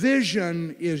 For the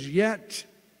vision is yet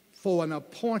for an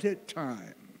appointed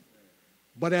time,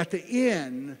 but at the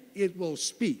end it will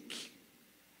speak,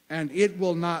 and it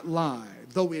will not lie.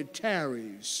 Though it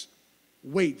tarries,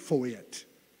 wait for it,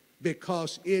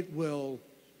 because it will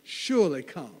surely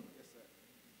come.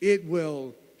 It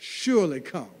will surely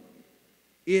come.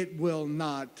 It will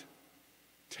not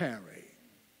tarry.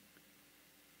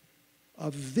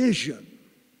 A vision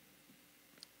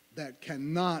that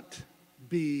cannot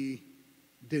be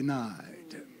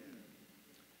denied.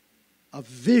 A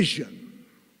vision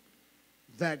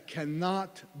that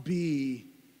cannot be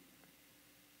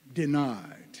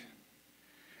denied.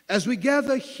 As we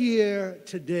gather here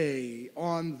today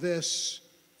on this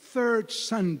third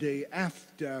Sunday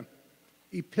after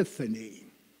Epiphany,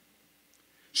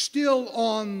 still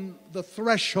on the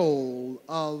threshold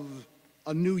of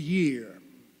a new year,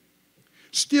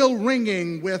 still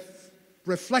ringing with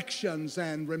reflections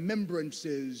and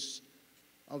remembrances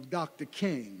of Dr.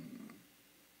 King,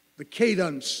 the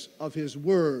cadence of his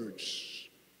words,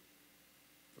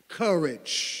 the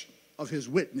courage of his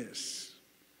witness,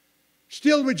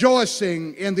 still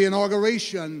rejoicing in the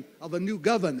inauguration of a new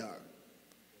governor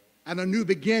and a new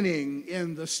beginning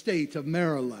in the state of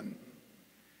Maryland,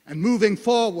 and moving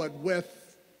forward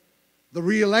with the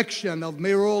re-election of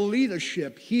mayoral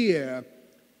leadership here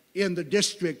in the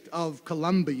District of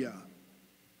Columbia,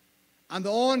 and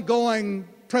the ongoing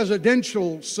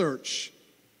presidential search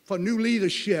for new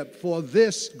leadership for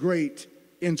this great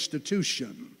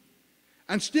institution,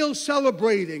 and still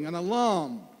celebrating an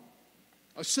alum,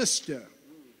 a sister,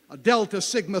 a Delta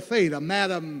Sigma Theta,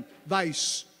 Madam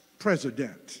Vice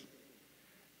President.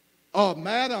 Oh,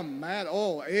 Madam,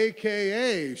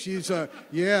 AKA, she's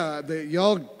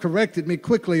y'all corrected me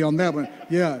quickly on that one.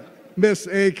 Yeah, Miss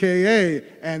AKA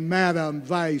and Madam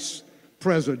Vice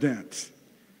President.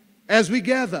 As we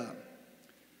gather,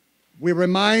 we're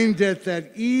reminded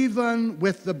that even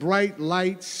with the bright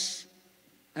lights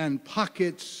and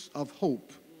pockets of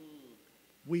hope,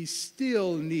 we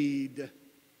still need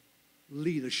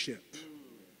leadership.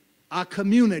 Our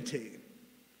community,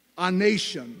 our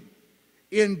nation,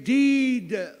 indeed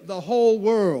the whole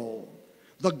world,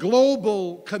 the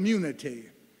global community,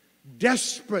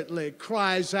 desperately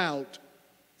cries out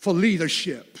for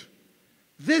leadership.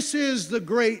 This is the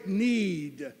great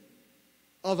need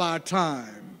of our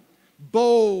time.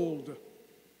 Bold,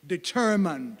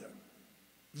 determined,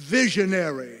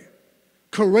 visionary,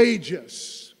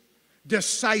 courageous,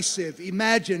 decisive,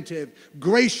 imaginative,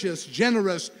 gracious,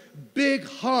 generous,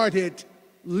 big-hearted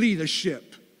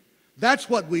leadership. That's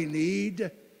what we need,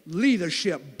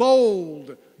 leadership.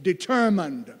 Bold,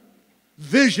 determined,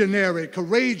 visionary,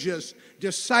 courageous,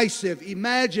 decisive,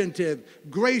 imaginative,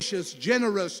 gracious,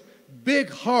 generous,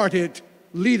 big-hearted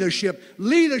leadership.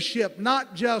 Leadership,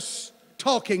 not just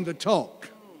talking the talk,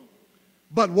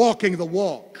 but walking the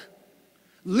walk.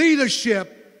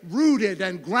 Leadership rooted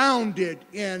and grounded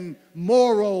in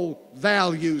moral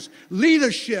values.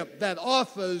 Leadership that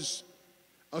offers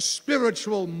a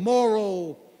spiritual,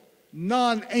 moral,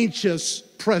 non-anxious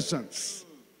presence.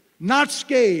 Not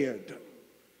scared,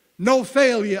 no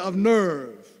failure of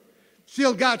nerve,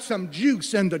 still got some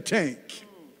juice in the tank.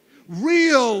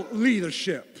 Real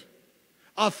leadership,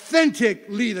 authentic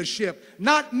leadership,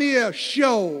 not mere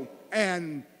show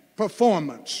and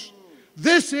performance.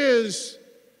 This is,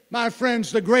 my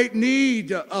friends, the great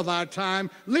need of our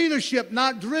time. Leadership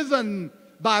not driven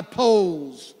by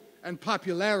polls and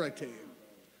popularity,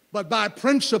 but by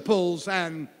principles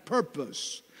and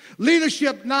purpose.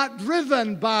 Leadership not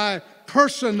driven by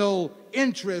personal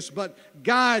interest, but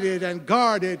guided and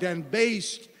guarded and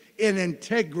based in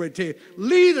integrity.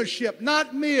 Leadership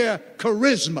not mere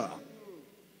charisma,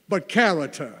 but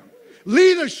character.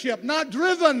 Leadership not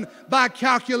driven by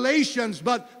calculations,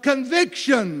 but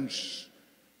convictions.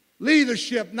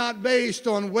 Leadership not based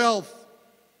on wealth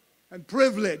and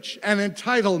privilege and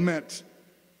entitlement,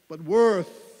 but worth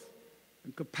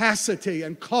and capacity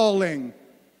and calling,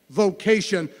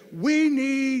 vocation. We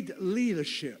need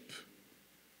leadership.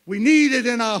 We need it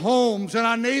in our homes, in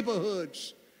our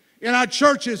neighborhoods, in our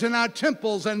churches, in our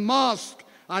temples and mosques.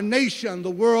 Our nation,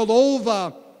 the world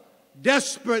over,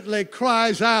 desperately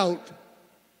cries out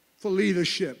for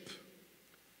leadership.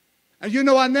 And you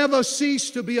know, I never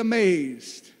cease to be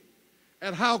amazed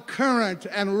at how current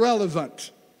and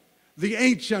relevant the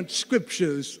ancient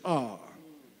scriptures are.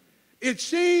 It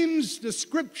seems the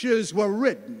scriptures were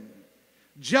written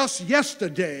just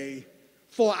yesterday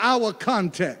for our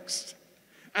context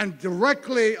and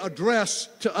directly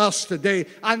addressed to us today.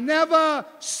 I never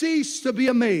cease to be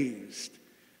amazed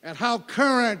at how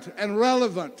current and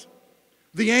relevant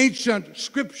the ancient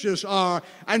scriptures are.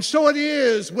 And so it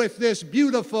is with this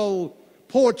beautiful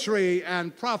poetry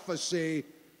and prophecy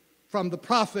from the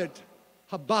prophet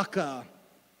Habakkuk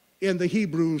in the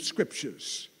Hebrew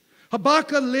scriptures.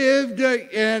 Habakkuk lived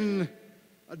in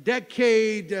a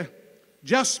decade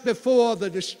just before the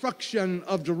destruction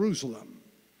of Jerusalem,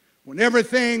 when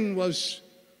everything was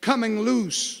coming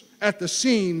loose at the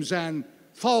seams and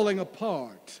falling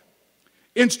apart.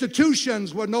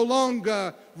 Institutions were no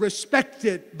longer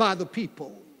respected by the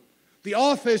people. The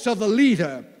office of the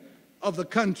leader of the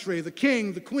country, the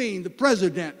king, the queen, the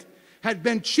president, had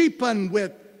been cheapened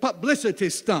with publicity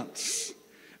stunts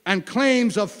and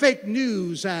claims of fake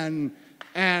news and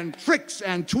tricks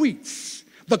and tweets.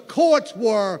 The courts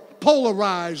were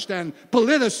polarized and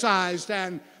politicized,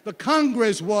 and the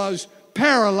Congress was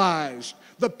paralyzed.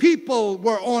 The people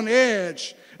were on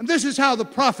edge. And this is how the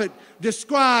prophet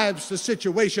describes the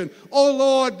situation. "Oh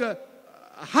Lord,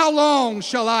 how long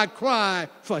shall I cry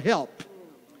for help,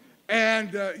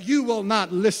 and you will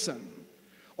not listen?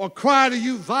 Or cry to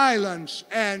you violence,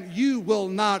 and you will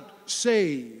not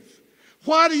save?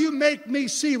 Why do you make me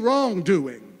see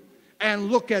wrongdoing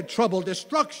and look at trouble?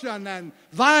 Destruction and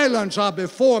violence are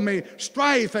before me.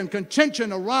 Strife and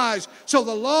contention arise. So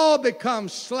the law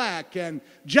becomes slack, and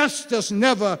justice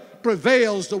never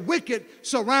prevails. The wicked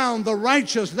surround the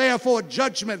righteous. Therefore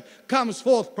judgment comes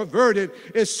forth perverted.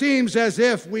 It seems as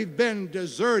if we've been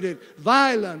deserted.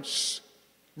 Violence,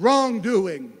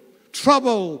 wrongdoing,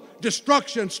 trouble,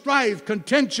 destruction, strife,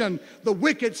 contention, the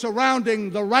wicked surrounding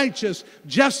the righteous,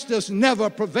 justice never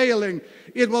prevailing."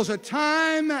 It was a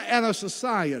time and a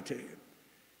society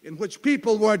in which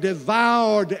people were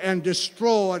devoured and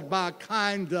destroyed by a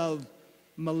kind of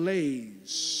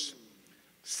malaise,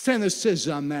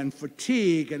 cynicism and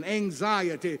fatigue and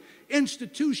anxiety.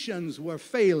 Institutions were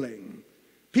failing.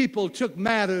 People took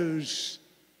matters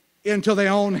into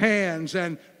their own hands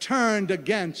and turned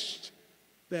against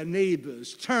their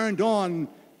neighbors, turned on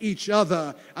each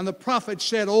other. And the prophet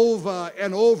said over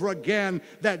and over again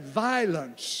that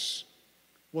violence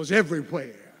was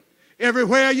everywhere.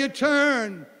 Everywhere you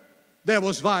turn, there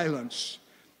was violence.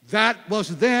 That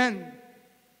was then,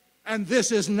 and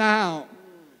this is now.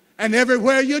 And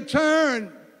everywhere you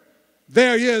turn,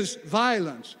 there is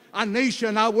violence. Our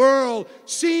nation, our world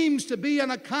seems to be in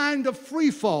a kind of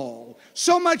free fall.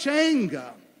 So much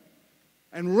anger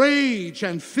and rage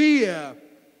and fear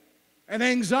and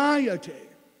anxiety.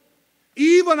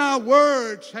 Even our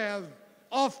words have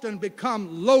often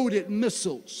become loaded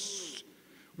missiles.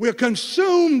 We're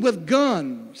consumed with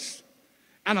guns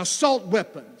and assault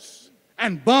weapons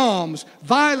and bombs.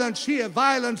 Violence here,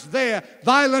 violence there,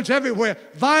 violence everywhere.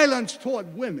 Violence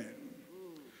toward women.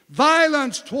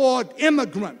 Violence toward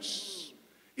immigrants.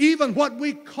 Even what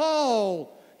we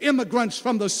call immigrants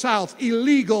from the South,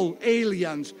 illegal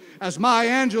aliens. As Maya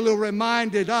Angelou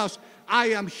reminded us, I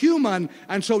am human,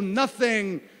 and so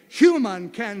nothing human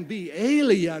can be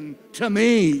alien to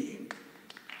me.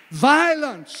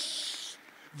 Violence.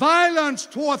 Violence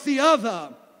toward the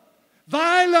other.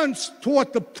 Violence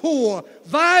toward the poor.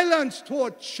 Violence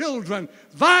toward children.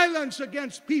 Violence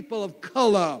against people of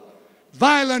color.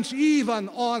 Violence even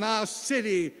on our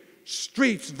city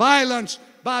streets. Violence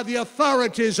by the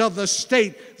authorities of the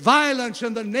state. Violence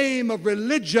in the name of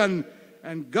religion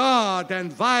and God,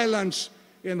 and violence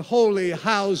in holy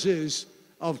houses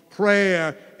of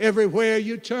prayer. Everywhere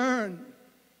you turn,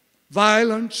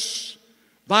 violence,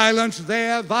 violence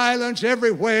there, violence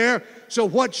everywhere. So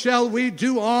what shall we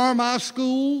do? Arm our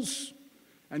schools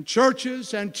and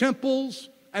churches and temples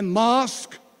and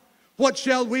mosques? What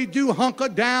shall we do? Hunker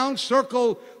down,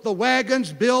 circle the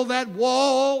wagons, build that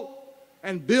wall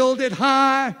and build it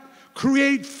high,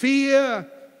 create fear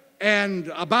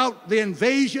and about the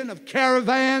invasion of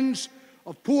caravans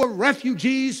of poor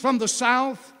refugees from the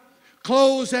South,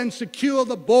 close and secure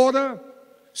the border,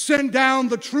 send down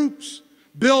the troops,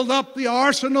 build up the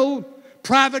arsenal,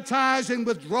 privatize and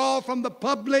withdraw from the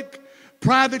public,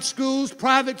 private schools,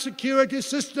 private security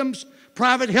systems,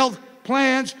 private health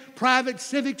plans, private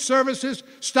civic services.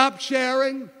 Stop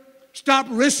sharing, stop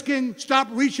risking, stop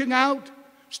reaching out,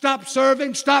 stop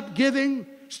serving, stop giving,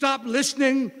 stop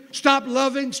listening, stop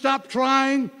loving, stop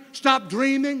trying, stop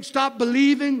dreaming, stop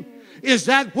believing. Is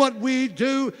that what we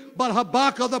do? But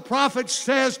Habakkuk the prophet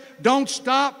says, don't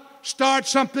stop, start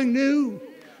something new.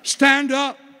 Stand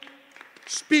up,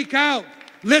 speak out.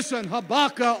 Listen,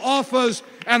 Habakkuk offers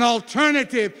an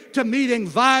alternative to meeting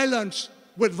violence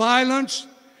with violence.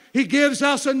 He gives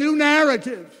us a new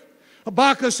narrative.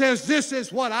 Habakkuk says, this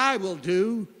is what I will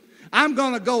do. I'm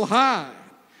going to go high.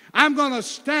 I'm going to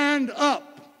stand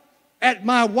up at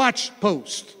my watch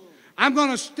post. I'm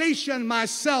going to station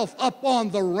myself up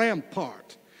on the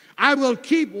rampart. I will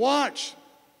keep watch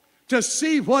to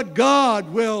see what God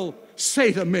will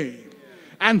say to me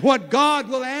and what God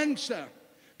will answer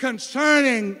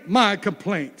concerning my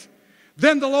complaint.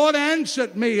 Then the Lord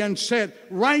answered me and said,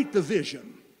 write the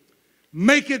vision,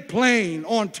 make it plain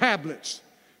on tablets,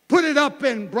 put it up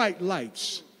in bright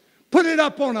lights, put it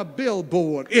up on a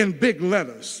billboard in big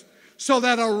letters so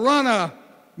that a runner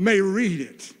may read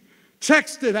it.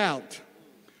 Text it out,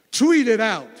 tweet it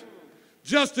out,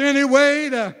 just any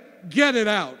way to get it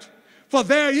out. For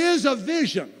there is a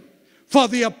vision for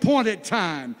the appointed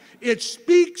time. It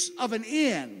speaks of an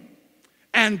end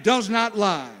and does not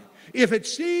lie. If it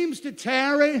seems to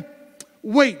tarry,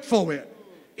 wait for it.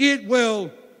 It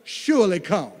will surely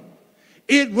come.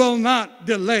 It will not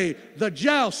delay. The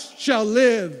just shall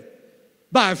live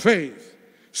by faith.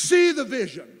 See the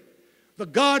vision, the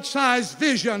God-sized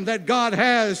vision that God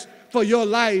has for your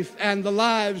life and the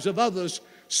lives of others.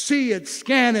 See it,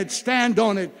 scan it, stand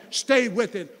on it, stay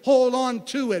with it, hold on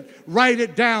to it, write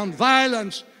it down.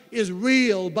 Violence is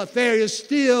real, but there is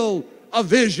still a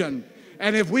vision.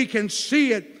 And if we can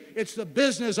see it, it's the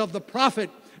business of the prophet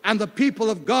and the people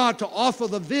of God to offer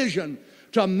the vision,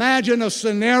 to imagine a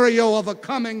scenario of a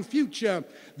coming future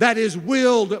that is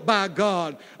willed by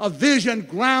God. A vision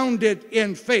grounded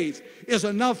in faith is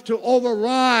enough to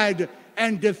override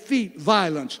and defeat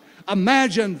violence.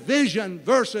 Imagine vision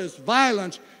versus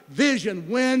violence. Vision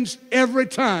wins every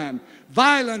time.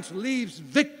 Violence leaves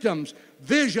victims.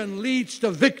 Vision leads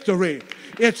to victory.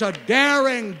 It's a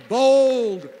daring,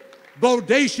 bold,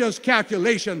 bodacious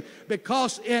calculation,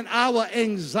 because in our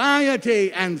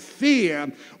anxiety and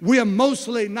fear, we're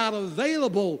mostly not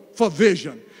available for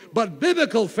vision. But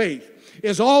biblical faith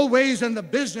is always in the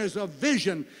business of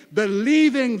vision,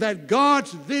 believing that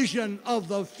God's vision of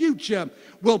the future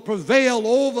will prevail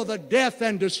over the death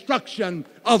and destruction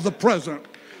of the present.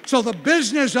 So the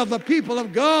business of the people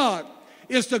of God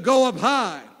is to go up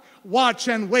high, watch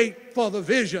and wait for the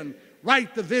vision,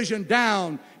 write the vision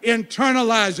down,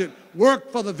 internalize it,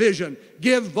 work for the vision,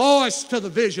 give voice to the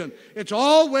vision. It's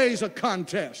always a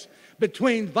contest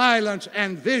between violence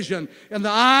and vision. In the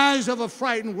eyes of a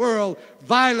frightened world,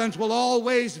 violence will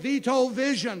always veto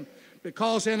vision,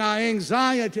 because in our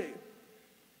anxiety,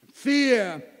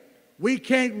 fear, we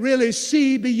can't really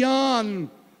see beyond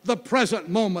the present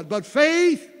moment. But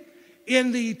faith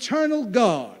in the eternal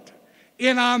God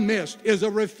in our midst is a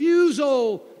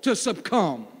refusal to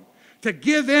succumb, to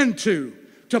give into,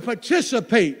 to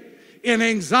participate in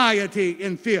anxiety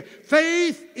and fear.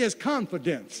 Faith is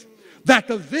confidence that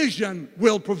the vision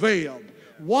will prevail.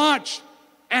 Watch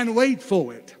and wait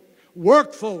for it.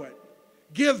 Work for it.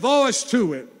 Give voice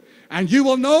to it. And you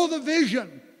will know the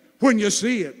vision when you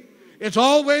see it. It's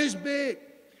always big.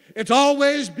 It's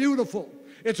always beautiful.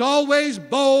 It's always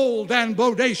bold and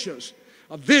bodacious.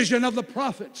 A vision of the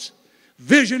prophets.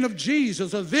 Vision of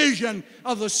Jesus. A vision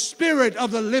of the Spirit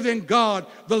of the living God.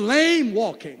 The lame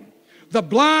walking. The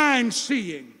blind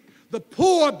seeing. The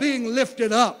poor being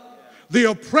lifted up. The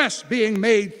oppressed being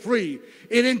made free.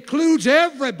 It includes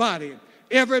everybody.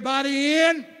 Everybody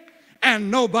in and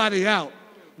nobody out.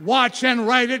 Watch and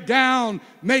write it down.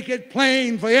 Make it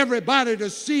plain for everybody to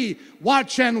see.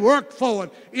 Watch and work for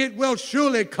it. It will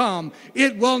surely come.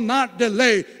 It will not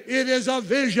delay. It is a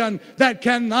vision that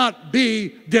cannot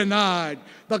be denied.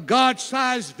 The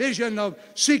God-sized vision of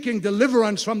seeking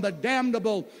deliverance from the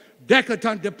damnable,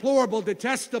 decadent, deplorable,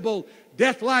 detestable,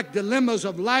 death-like dilemmas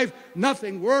of life.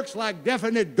 Nothing works like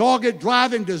definite, dogged,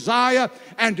 driving desire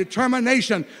and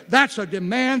determination. That's a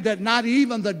demand that not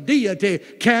even the deity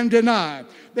can deny.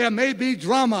 There may be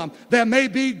drama, there may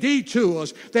be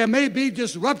detours, there may be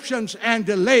disruptions and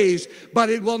delays, but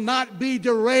it will not be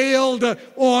derailed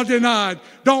or denied.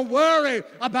 Don't worry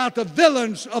about the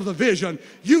villains of the vision.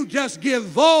 You just give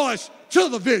voice to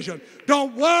the vision.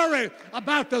 Don't worry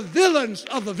about the villains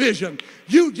of the vision.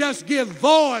 You just give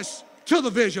voice to the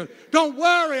vision. Don't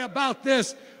worry about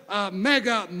this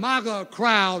MAGA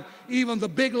crowd. Even the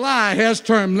big lie has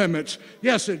term limits.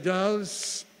 Yes, it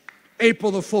does.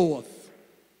 April the 4th.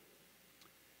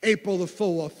 April the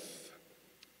 4th,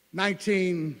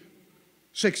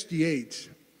 1968.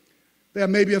 There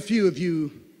may be a few of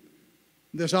you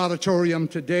in this auditorium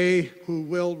today who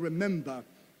will remember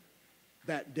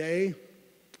that day.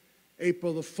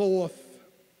 April the 4th,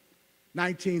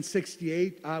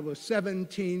 1968, I was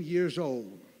 17 years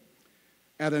old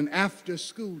at an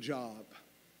after-school job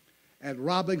at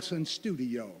Robinson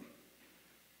Studio,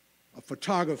 a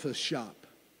photographer's shop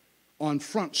on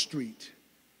Front Street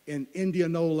in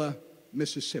Indianola,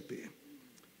 Mississippi.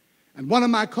 And one of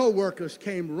my coworkers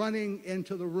came running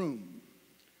into the room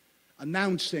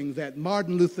announcing that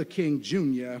Martin Luther King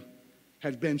Jr.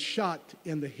 had been shot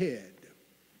in the head.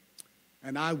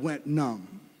 And I went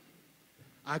numb.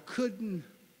 I couldn't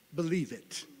believe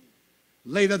it.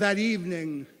 Later that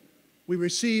evening, we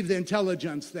received the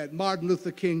intelligence that Martin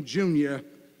Luther King Jr.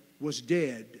 was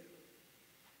dead.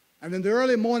 And in the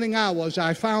early morning hours,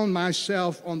 I found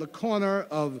myself on the corner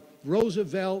of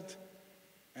Roosevelt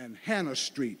and Hannah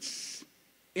Streets,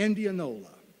 Indianola,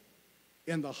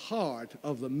 in the heart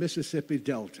of the Mississippi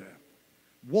Delta,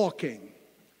 walking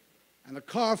and a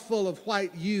car full of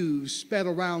white youths sped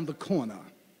around the corner.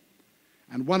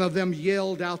 And one of them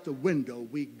yelled out the window,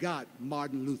 "We got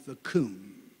Martin Luther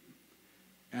King."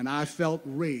 And I felt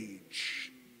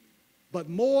rage. But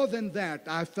more than that,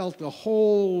 I felt a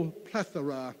whole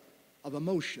plethora of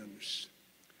emotions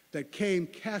that came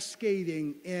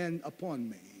cascading in upon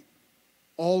me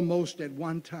almost at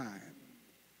one time.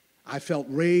 I felt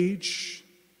rage.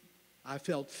 I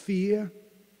felt fear.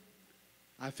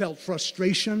 I felt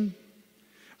frustration.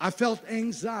 I felt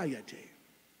anxiety.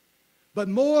 But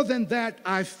more than that,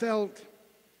 I felt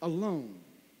alone.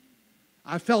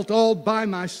 I felt all by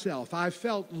myself. I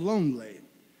felt lonely.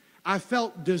 I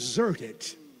felt deserted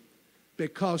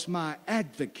because my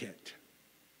advocate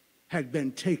had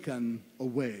been taken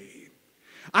away.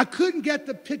 I couldn't get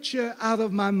the picture out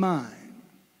of my mind.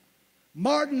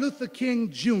 Martin Luther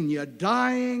King Jr.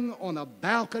 dying on a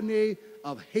balcony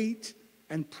of hate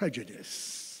and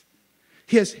prejudice.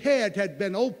 His head had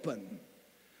been opened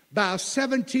by a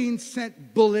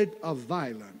 17-cent bullet of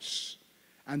violence,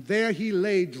 and there he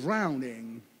lay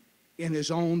drowning in his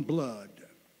own blood,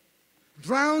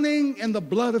 drowning in the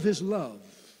blood of his love,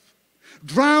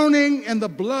 drowning in the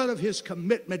blood of his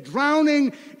commitment,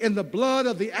 drowning in the blood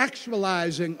of the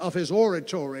actualizing of his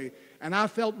oratory. And I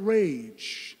felt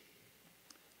rage.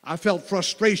 I felt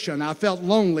frustration. I felt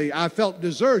lonely. I felt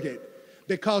deserted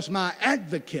because my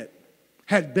advocate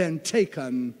had been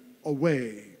taken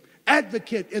away.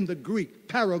 Advocate in the Greek,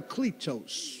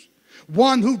 parakletos,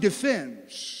 one who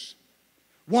defends,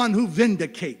 one who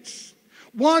vindicates,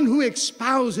 one who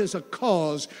espouses a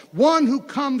cause, one who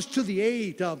comes to the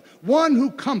aid of, one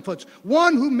who comforts,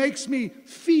 one who makes me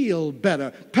feel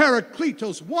better.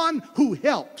 Parakletos, one who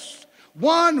helps,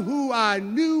 one who I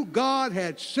knew God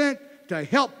had sent to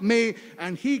help me,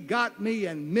 and he got me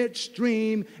in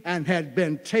midstream and had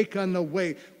been taken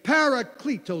away.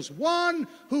 Parakletos, one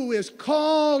who is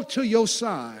called to your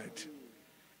side.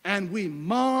 And we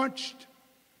marched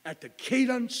at the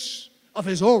cadence of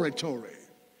his oratory,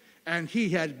 and he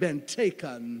had been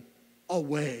taken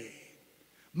away.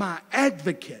 My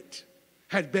advocate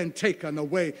had been taken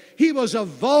away. He was a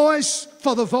voice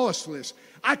for the voiceless.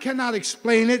 I cannot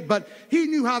explain it, but he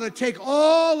knew how to take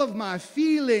all of my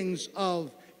feelings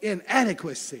of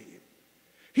inadequacy.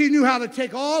 He knew how to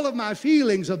take all of my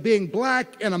feelings of being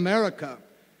black in America,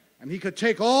 and he could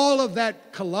take all of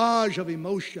that collage of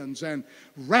emotions and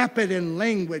wrap it in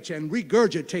language and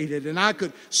regurgitate it, and I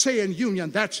could say in union,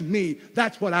 that's me,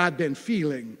 that's what I've been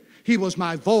feeling. He was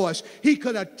my voice. He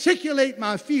could articulate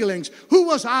my feelings. Who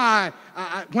was I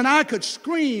when I could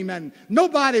scream and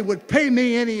nobody would pay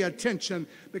me any attention?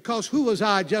 Because who was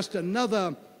I? Just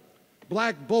another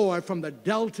black boy from the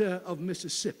Delta of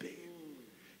Mississippi.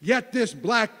 Yet this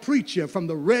black preacher from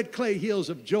the red clay hills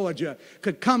of Georgia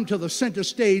could come to the center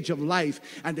stage of life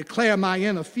and declare my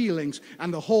inner feelings,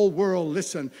 and the whole world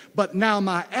listened. But now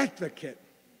my advocate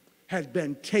had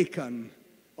been taken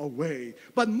away.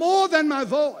 But more than my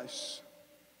voice,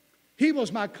 he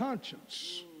was my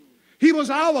conscience. He was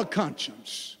our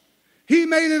conscience. He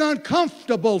made it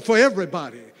uncomfortable for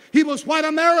everybody. He was white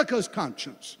America's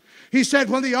conscience. He said,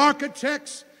 when the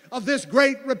architects of this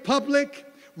great republic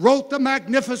wrote the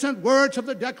magnificent words of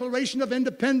the Declaration of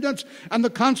Independence and the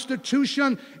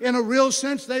Constitution, in a real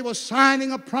sense, they were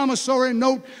signing a promissory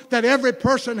note that every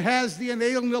person has the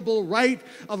inalienable right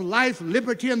of life,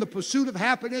 liberty, and the pursuit of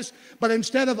happiness. But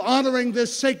instead of honoring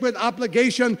this sacred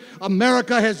obligation,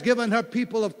 America has given her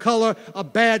people of color a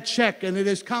bad check, and it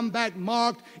has come back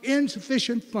marked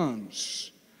insufficient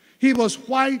funds. He was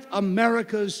white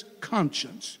America's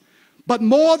conscience. But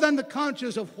more than the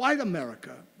conscience of white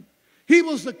America, he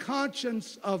was the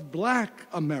conscience of black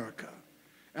America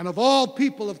and of all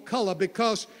people of color,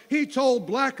 because he told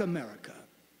black America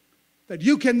that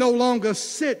you can no longer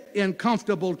sit in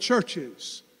comfortable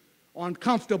churches, on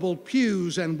comfortable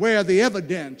pews, and wear the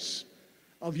evidence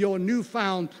of your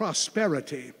newfound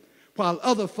prosperity while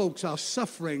other folks are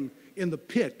suffering in the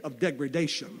pit of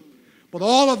degradation. But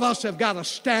all of us have got to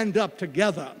stand up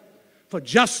together for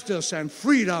justice and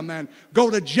freedom, and go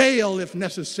to jail if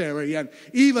necessary, and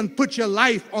even put your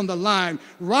life on the line.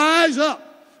 Rise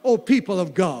up, O people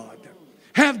of God.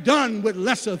 Have done with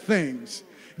lesser things.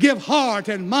 Give heart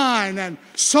and mind and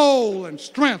soul and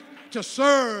strength to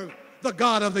serve the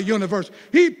God of the universe.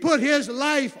 He put his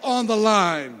life on the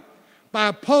line by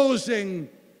opposing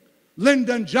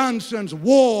Lyndon Johnson's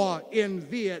war in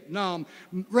Vietnam.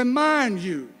 Remind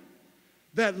you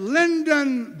that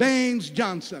Lyndon Baines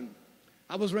Johnson,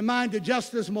 I was reminded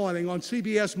just this morning on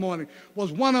CBS Morning,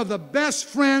 was one of the best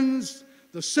friends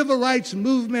the civil rights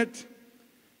movement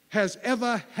has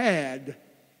ever had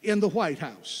in the White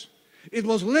House. It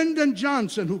was Lyndon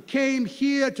Johnson who came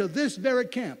here to this very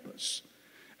campus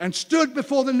and stood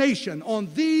before the nation on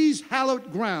these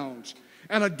hallowed grounds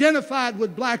and identified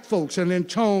with black folks and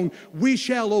intoned, "We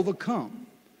shall overcome."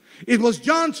 It was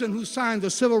Johnson who signed the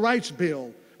Civil Rights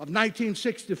Bill of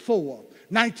 1964,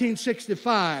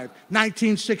 1965,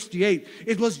 1968.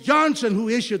 It was Johnson who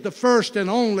issued the first and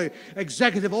only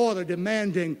executive order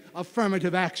demanding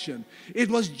affirmative action. It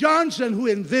was Johnson who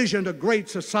envisioned a great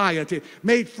society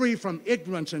made free from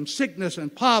ignorance and sickness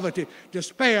and poverty,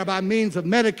 despair by means of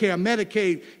Medicare,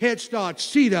 Medicaid, Head Start,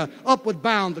 CETA, Upward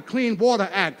Bound, the Clean Water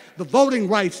Act, the Voting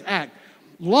Rights Act.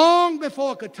 Long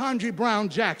before Ketanji Brown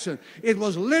Jackson, it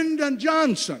was Lyndon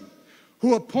Johnson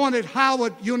who appointed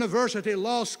Howard University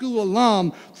Law School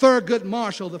alum Thurgood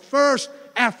Marshall, the first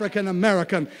African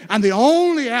American and the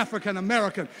only African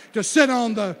American to sit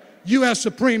on the U.S.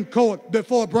 Supreme Court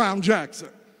before Brown Jackson.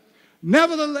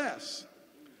 Nevertheless,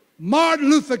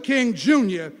 Martin Luther King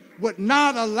Jr. would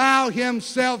not allow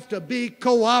himself to be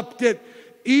co-opted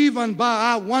even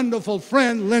by our wonderful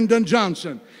friend Lyndon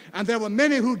Johnson. And there were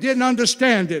many who didn't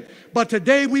understand it. But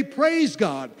today we praise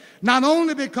God, not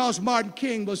only because Martin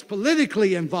King was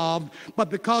politically involved, but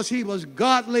because he was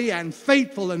godly and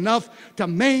faithful enough to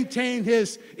maintain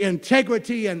his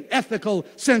integrity and ethical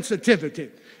sensitivity.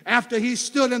 After he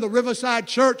stood in the Riverside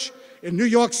Church in New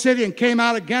York City and came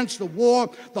out against the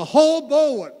war, the whole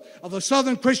board of the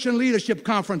Southern Christian Leadership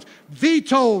Conference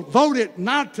voted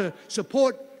not to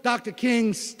support Dr.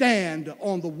 King's stand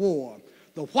on the war.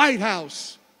 The White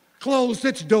House closed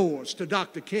its doors to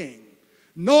Dr. King.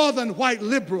 Northern white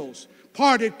liberals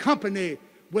parted company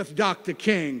with Dr.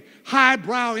 King.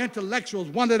 Highbrow intellectuals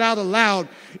wondered out aloud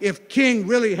if King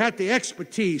really had the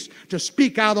expertise to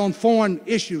speak out on foreign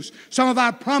issues. Some of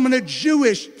our prominent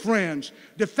Jewish friends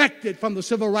defected from the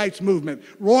civil rights movement.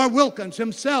 Roy Wilkins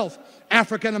himself,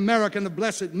 African American of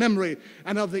blessed memory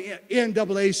and of the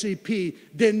NAACP,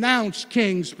 denounced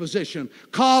King's position.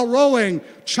 Carl Rowing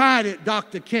chided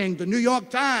Dr. King. The New York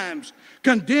Times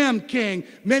condemned King.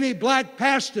 Many black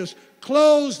pastors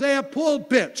closed their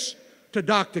pulpits to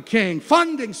Dr. King.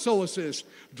 Funding sources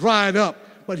dried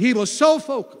up, but he was so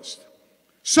focused,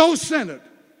 so centered,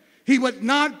 he would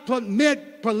not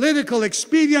permit political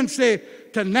expediency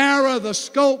to narrow the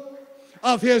scope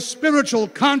of his spiritual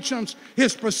conscience,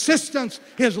 his persistence,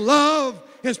 his love,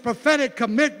 his prophetic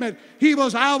commitment. He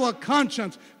was our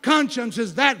conscience. Conscience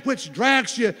is that which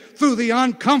drags you through the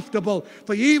uncomfortable.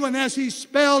 For even as he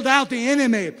spelled out the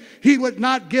enemy, he would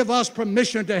not give us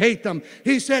permission to hate them.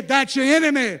 He said, "That's your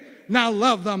enemy. Now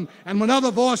love them." And when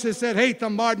other voices said, "Hate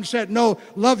them," Martin said, "No,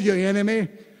 love your enemy.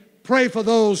 Pray for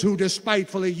those who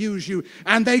despitefully use you."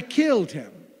 And they killed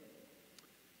him.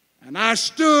 And I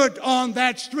stood on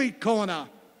that street corner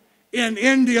in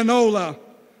Indianola,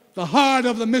 the heart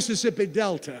of the Mississippi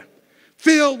Delta,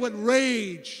 filled with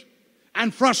rage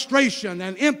and frustration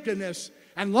and emptiness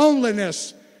and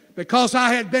loneliness because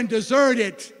I had been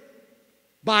deserted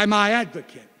by my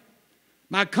advocate.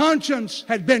 My conscience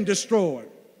had been destroyed.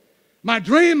 My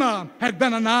dreamer had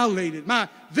been annihilated. My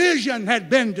vision had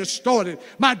been distorted.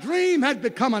 My dream had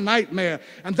become a nightmare.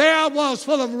 And there I was,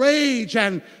 full of rage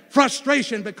and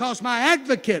frustration because my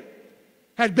advocate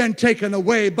had been taken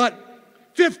away. But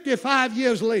 55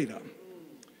 years later,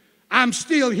 I'm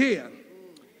still here.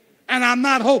 And I'm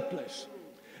not hopeless.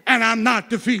 And I'm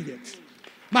not defeated.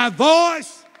 My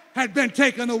voice had been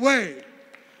taken away.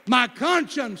 My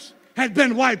conscience had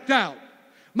been wiped out.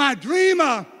 My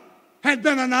dreamer had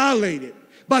been annihilated.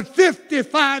 But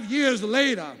 55 years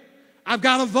later, I've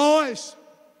got a voice,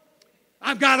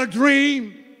 I've got a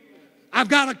dream, I've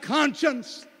got a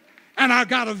conscience, and I've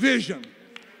got a vision.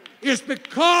 It's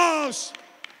because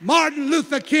Martin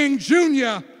Luther King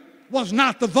Jr. was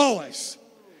not the voice.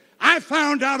 I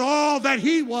found out all that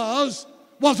he was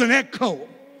an echo.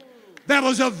 There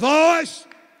was a voice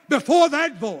before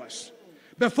that voice.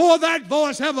 Before that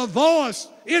voice have a voice,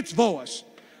 its voice.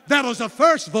 There was a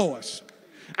first voice,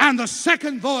 and the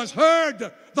second voice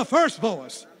heard the first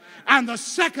voice, and the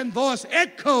second voice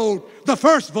echoed the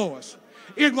first voice.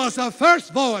 It was the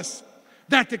first voice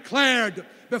that declared,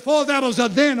 before there was a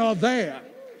then or there,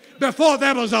 before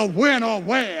there was a when or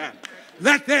where,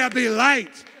 let there be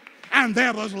light, and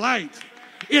there was light.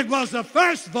 It was the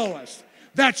first voice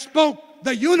that spoke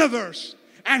the universe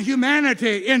and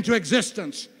humanity into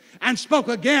existence, and spoke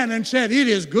again and said, "It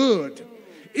is good.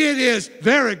 It is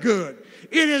very good."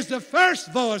 It is the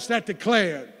first voice that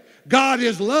declared, God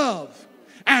is love,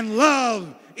 and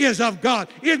love is of God.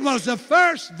 It was the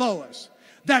first voice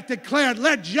that declared,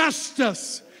 let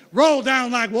justice roll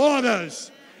down like waters,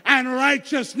 and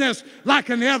righteousness like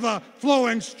an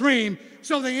ever-flowing stream.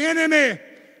 So the enemy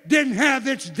didn't have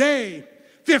its day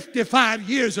 55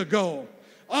 years ago.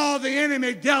 All the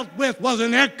enemy dealt with was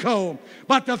an echo,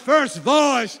 but the first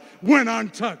voice went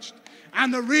untouched.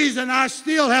 And the reason I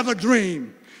still have a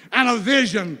dream and a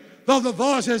vision, though the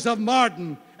voices of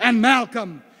Martin and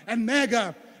Malcolm and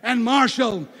Medgar and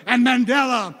Marshall and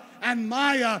Mandela and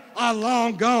Maya are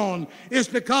long gone, is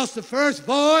because the first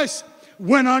voice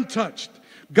went untouched.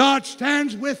 God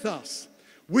stands with us.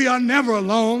 We are never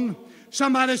alone.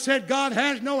 Somebody said God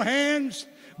has no hands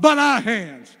but our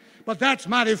hands. But that's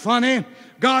mighty funny.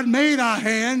 God made our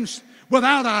hands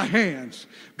without our hands.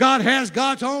 God has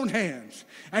God's own hands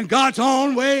and God's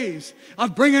own ways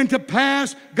of bringing to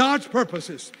pass God's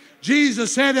purposes.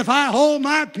 Jesus said, if I hold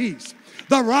my peace,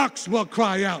 the rocks will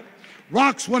cry out.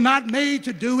 Rocks were not made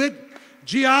to do it.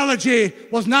 Geology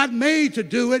was not made to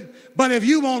do it. But if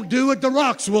you won't do it, the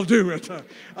rocks will do it.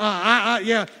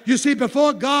 Yeah. You see,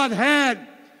 before God had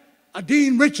a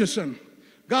Dean Richardson,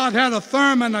 God had a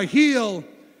Thurman, a Hill,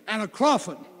 and a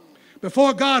Crawford.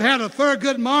 Before God had a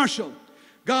Thurgood Marshall,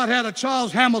 God had a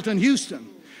Charles Hamilton Houston.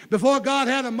 Before God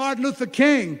had a Martin Luther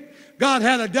King, God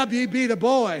had a W.E.B. Du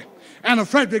Bois and a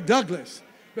Frederick Douglass.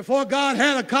 Before God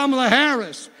had a Kamala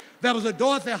Harris, there was a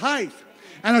Dorothy Height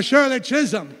and a Shirley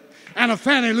Chisholm and a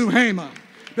Fannie Lou Hamer.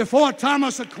 Before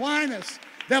Thomas Aquinas,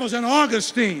 there was an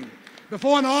Augustine.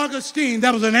 Before an Augustine,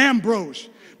 there was an Ambrose.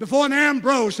 Before an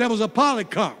Ambrose, there was a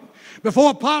Polycarp.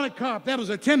 Before Polycarp, there was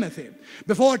a Timothy.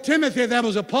 Before Timothy, there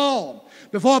was a Paul.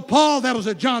 Before Paul, there was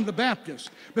a John the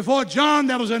Baptist. Before John,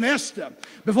 there was an Esther.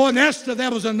 Before an Esther, there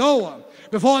was a Noah.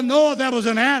 Before Noah, there was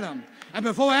an Adam. And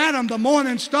before Adam, the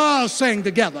morning stars sang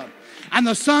together. And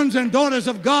the sons and daughters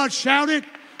of God shouted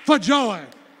for joy.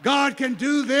 God can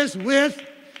do this with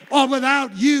or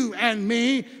without you and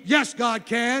me. Yes, God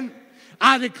can.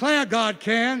 I declare God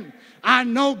can. I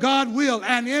know God will.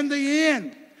 And in the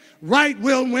end, right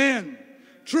will win.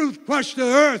 Truth crushed to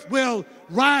earth will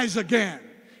rise again.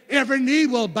 Every knee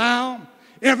will bow.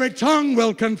 Every tongue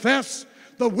will confess.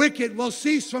 The wicked will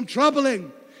cease from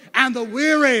troubling, and the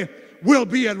weary will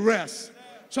be at rest.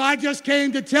 So I just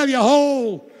came to tell you,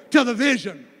 hold to the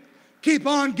vision. Keep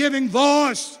on giving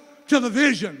voice to the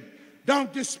vision.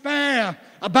 Don't despair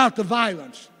about the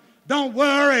violence. Don't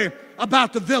worry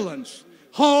about the villains.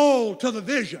 Hold to the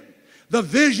vision. The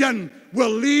vision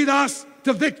will lead us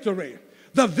to victory.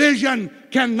 The vision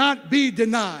cannot be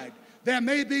denied. There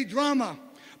may be drama.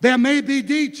 There may be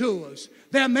detours.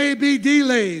 There may be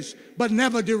delays, but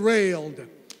never derailed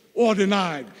or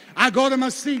denied. I go to my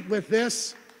seat with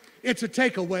this. It's a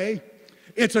takeaway.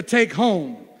 It's a take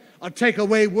home. A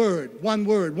takeaway word. One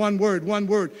word, one word, one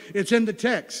word. It's in the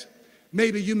text.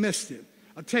 Maybe you missed it.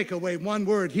 A takeaway, one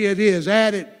word. Here it is.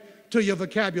 Add it to your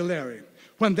vocabulary.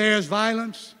 When there's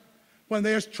violence, when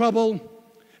there's trouble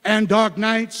and dark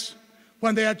nights,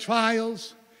 when there are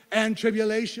trials and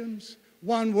tribulations,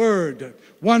 one word.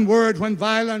 One word when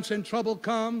violence and trouble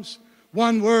comes.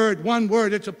 One word, one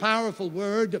word. It's a powerful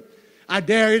word. I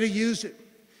dare you to use it.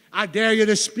 I dare you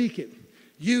to speak it.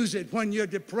 Use it when you're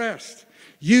depressed.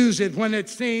 Use it when it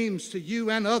seems to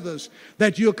you and others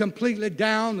that you're completely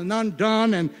down and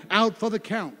undone and out for the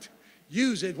count.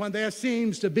 Use it when there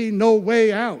seems to be no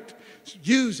way out.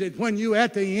 Use it when you're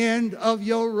at the end of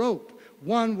your rope.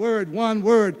 One word, one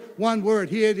word, one word.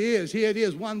 Here it is, here it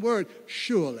is. One word,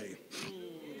 surely.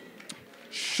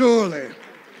 Surely.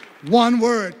 One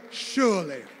word,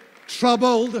 surely.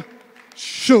 Troubled,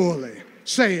 surely.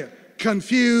 Say it.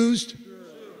 Confused.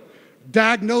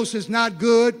 Diagnosis not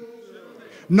good.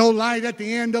 No light at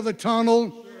the end of the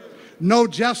tunnel. No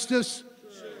justice.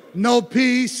 No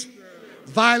peace.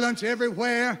 Violence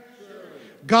everywhere.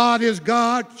 God is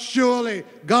God. Surely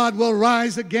God will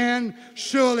rise again.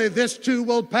 Surely this too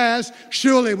will pass.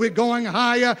 Surely we're going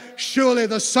higher. Surely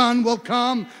the sun will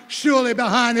come. Surely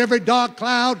behind every dark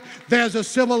cloud there's a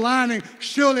silver lining.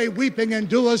 Surely weeping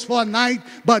endures for a night,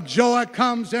 but joy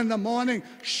comes in the morning.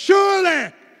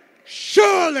 Surely,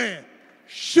 surely,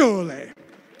 surely.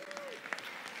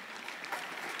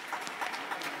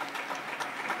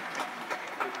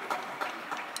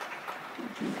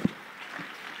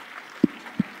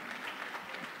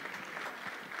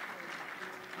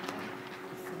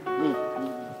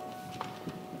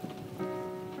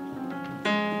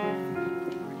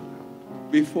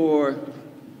 Before,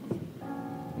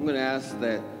 I'm going to ask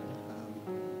that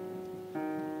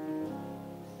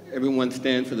everyone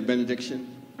stand for the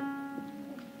benediction.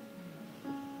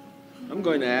 I'm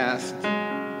going to ask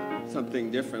something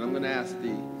different. I'm going to ask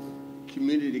the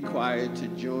community choir to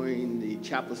join the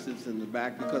chaplains in the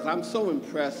back because I'm so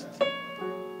impressed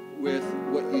with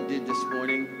what you did this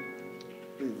morning.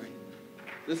 Anyway,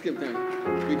 Let's give them.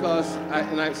 Because,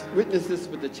 I witnessed this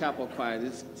with the chapel choir.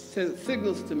 This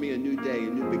signals to me a new day, a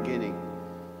new beginning.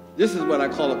 This is what I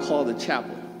call a call to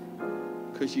chapel.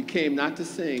 Because you came not to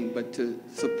sing, but to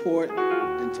support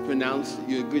and to pronounce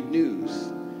your good news.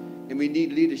 And we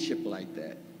need leadership like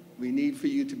that. We need for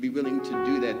you to be willing to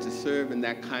do that, to serve in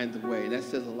that kind of way. And that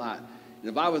says a lot. And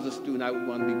if I was a student, I would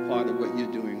want to be part of what you're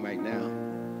doing right now.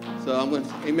 So I'm going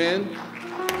to, amen? So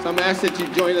I'm going to ask that you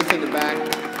join us in the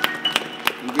back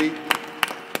and greet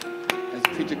as the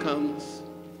preacher comes.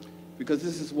 Because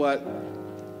this is what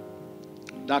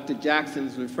Dr. Jackson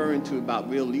is referring to about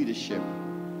real leadership.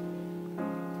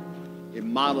 It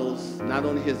models not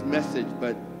only his message,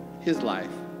 but his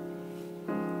life.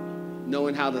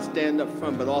 Knowing how to stand up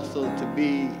front, but also to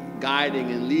be guiding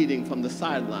and leading from the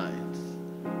sidelines.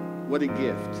 What a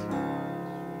gift.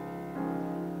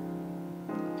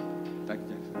 Dr.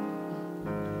 Jackson.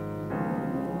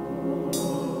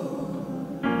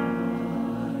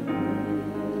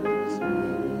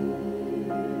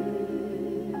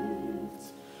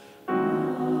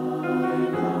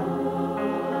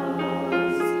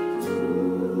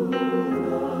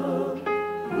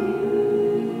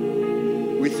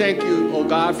 We thank you, oh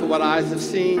God, for what eyes have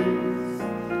seen.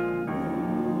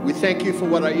 We thank you for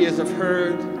what our ears have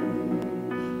heard.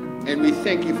 And we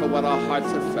thank you for what our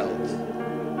hearts have felt.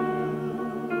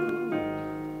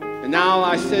 And now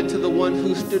I said to the one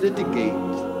who stood at the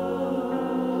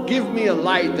gate, give me a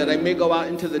light that I may go out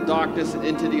into the darkness and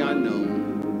into the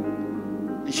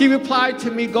unknown. And she replied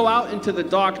to me, go out into the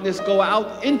darkness, go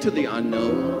out into the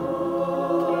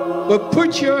unknown. But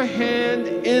put your hand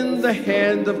in the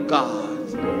hand of God.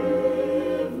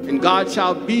 And God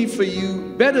shall be for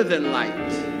you better than light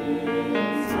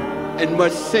and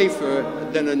much safer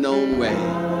than a known way.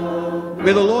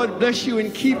 May the Lord bless you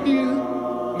and keep you.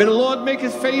 May the Lord make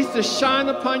his face to shine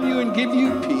upon you and give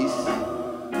you peace,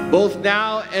 both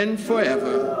now and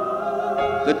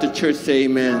forever. Let the church say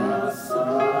amen.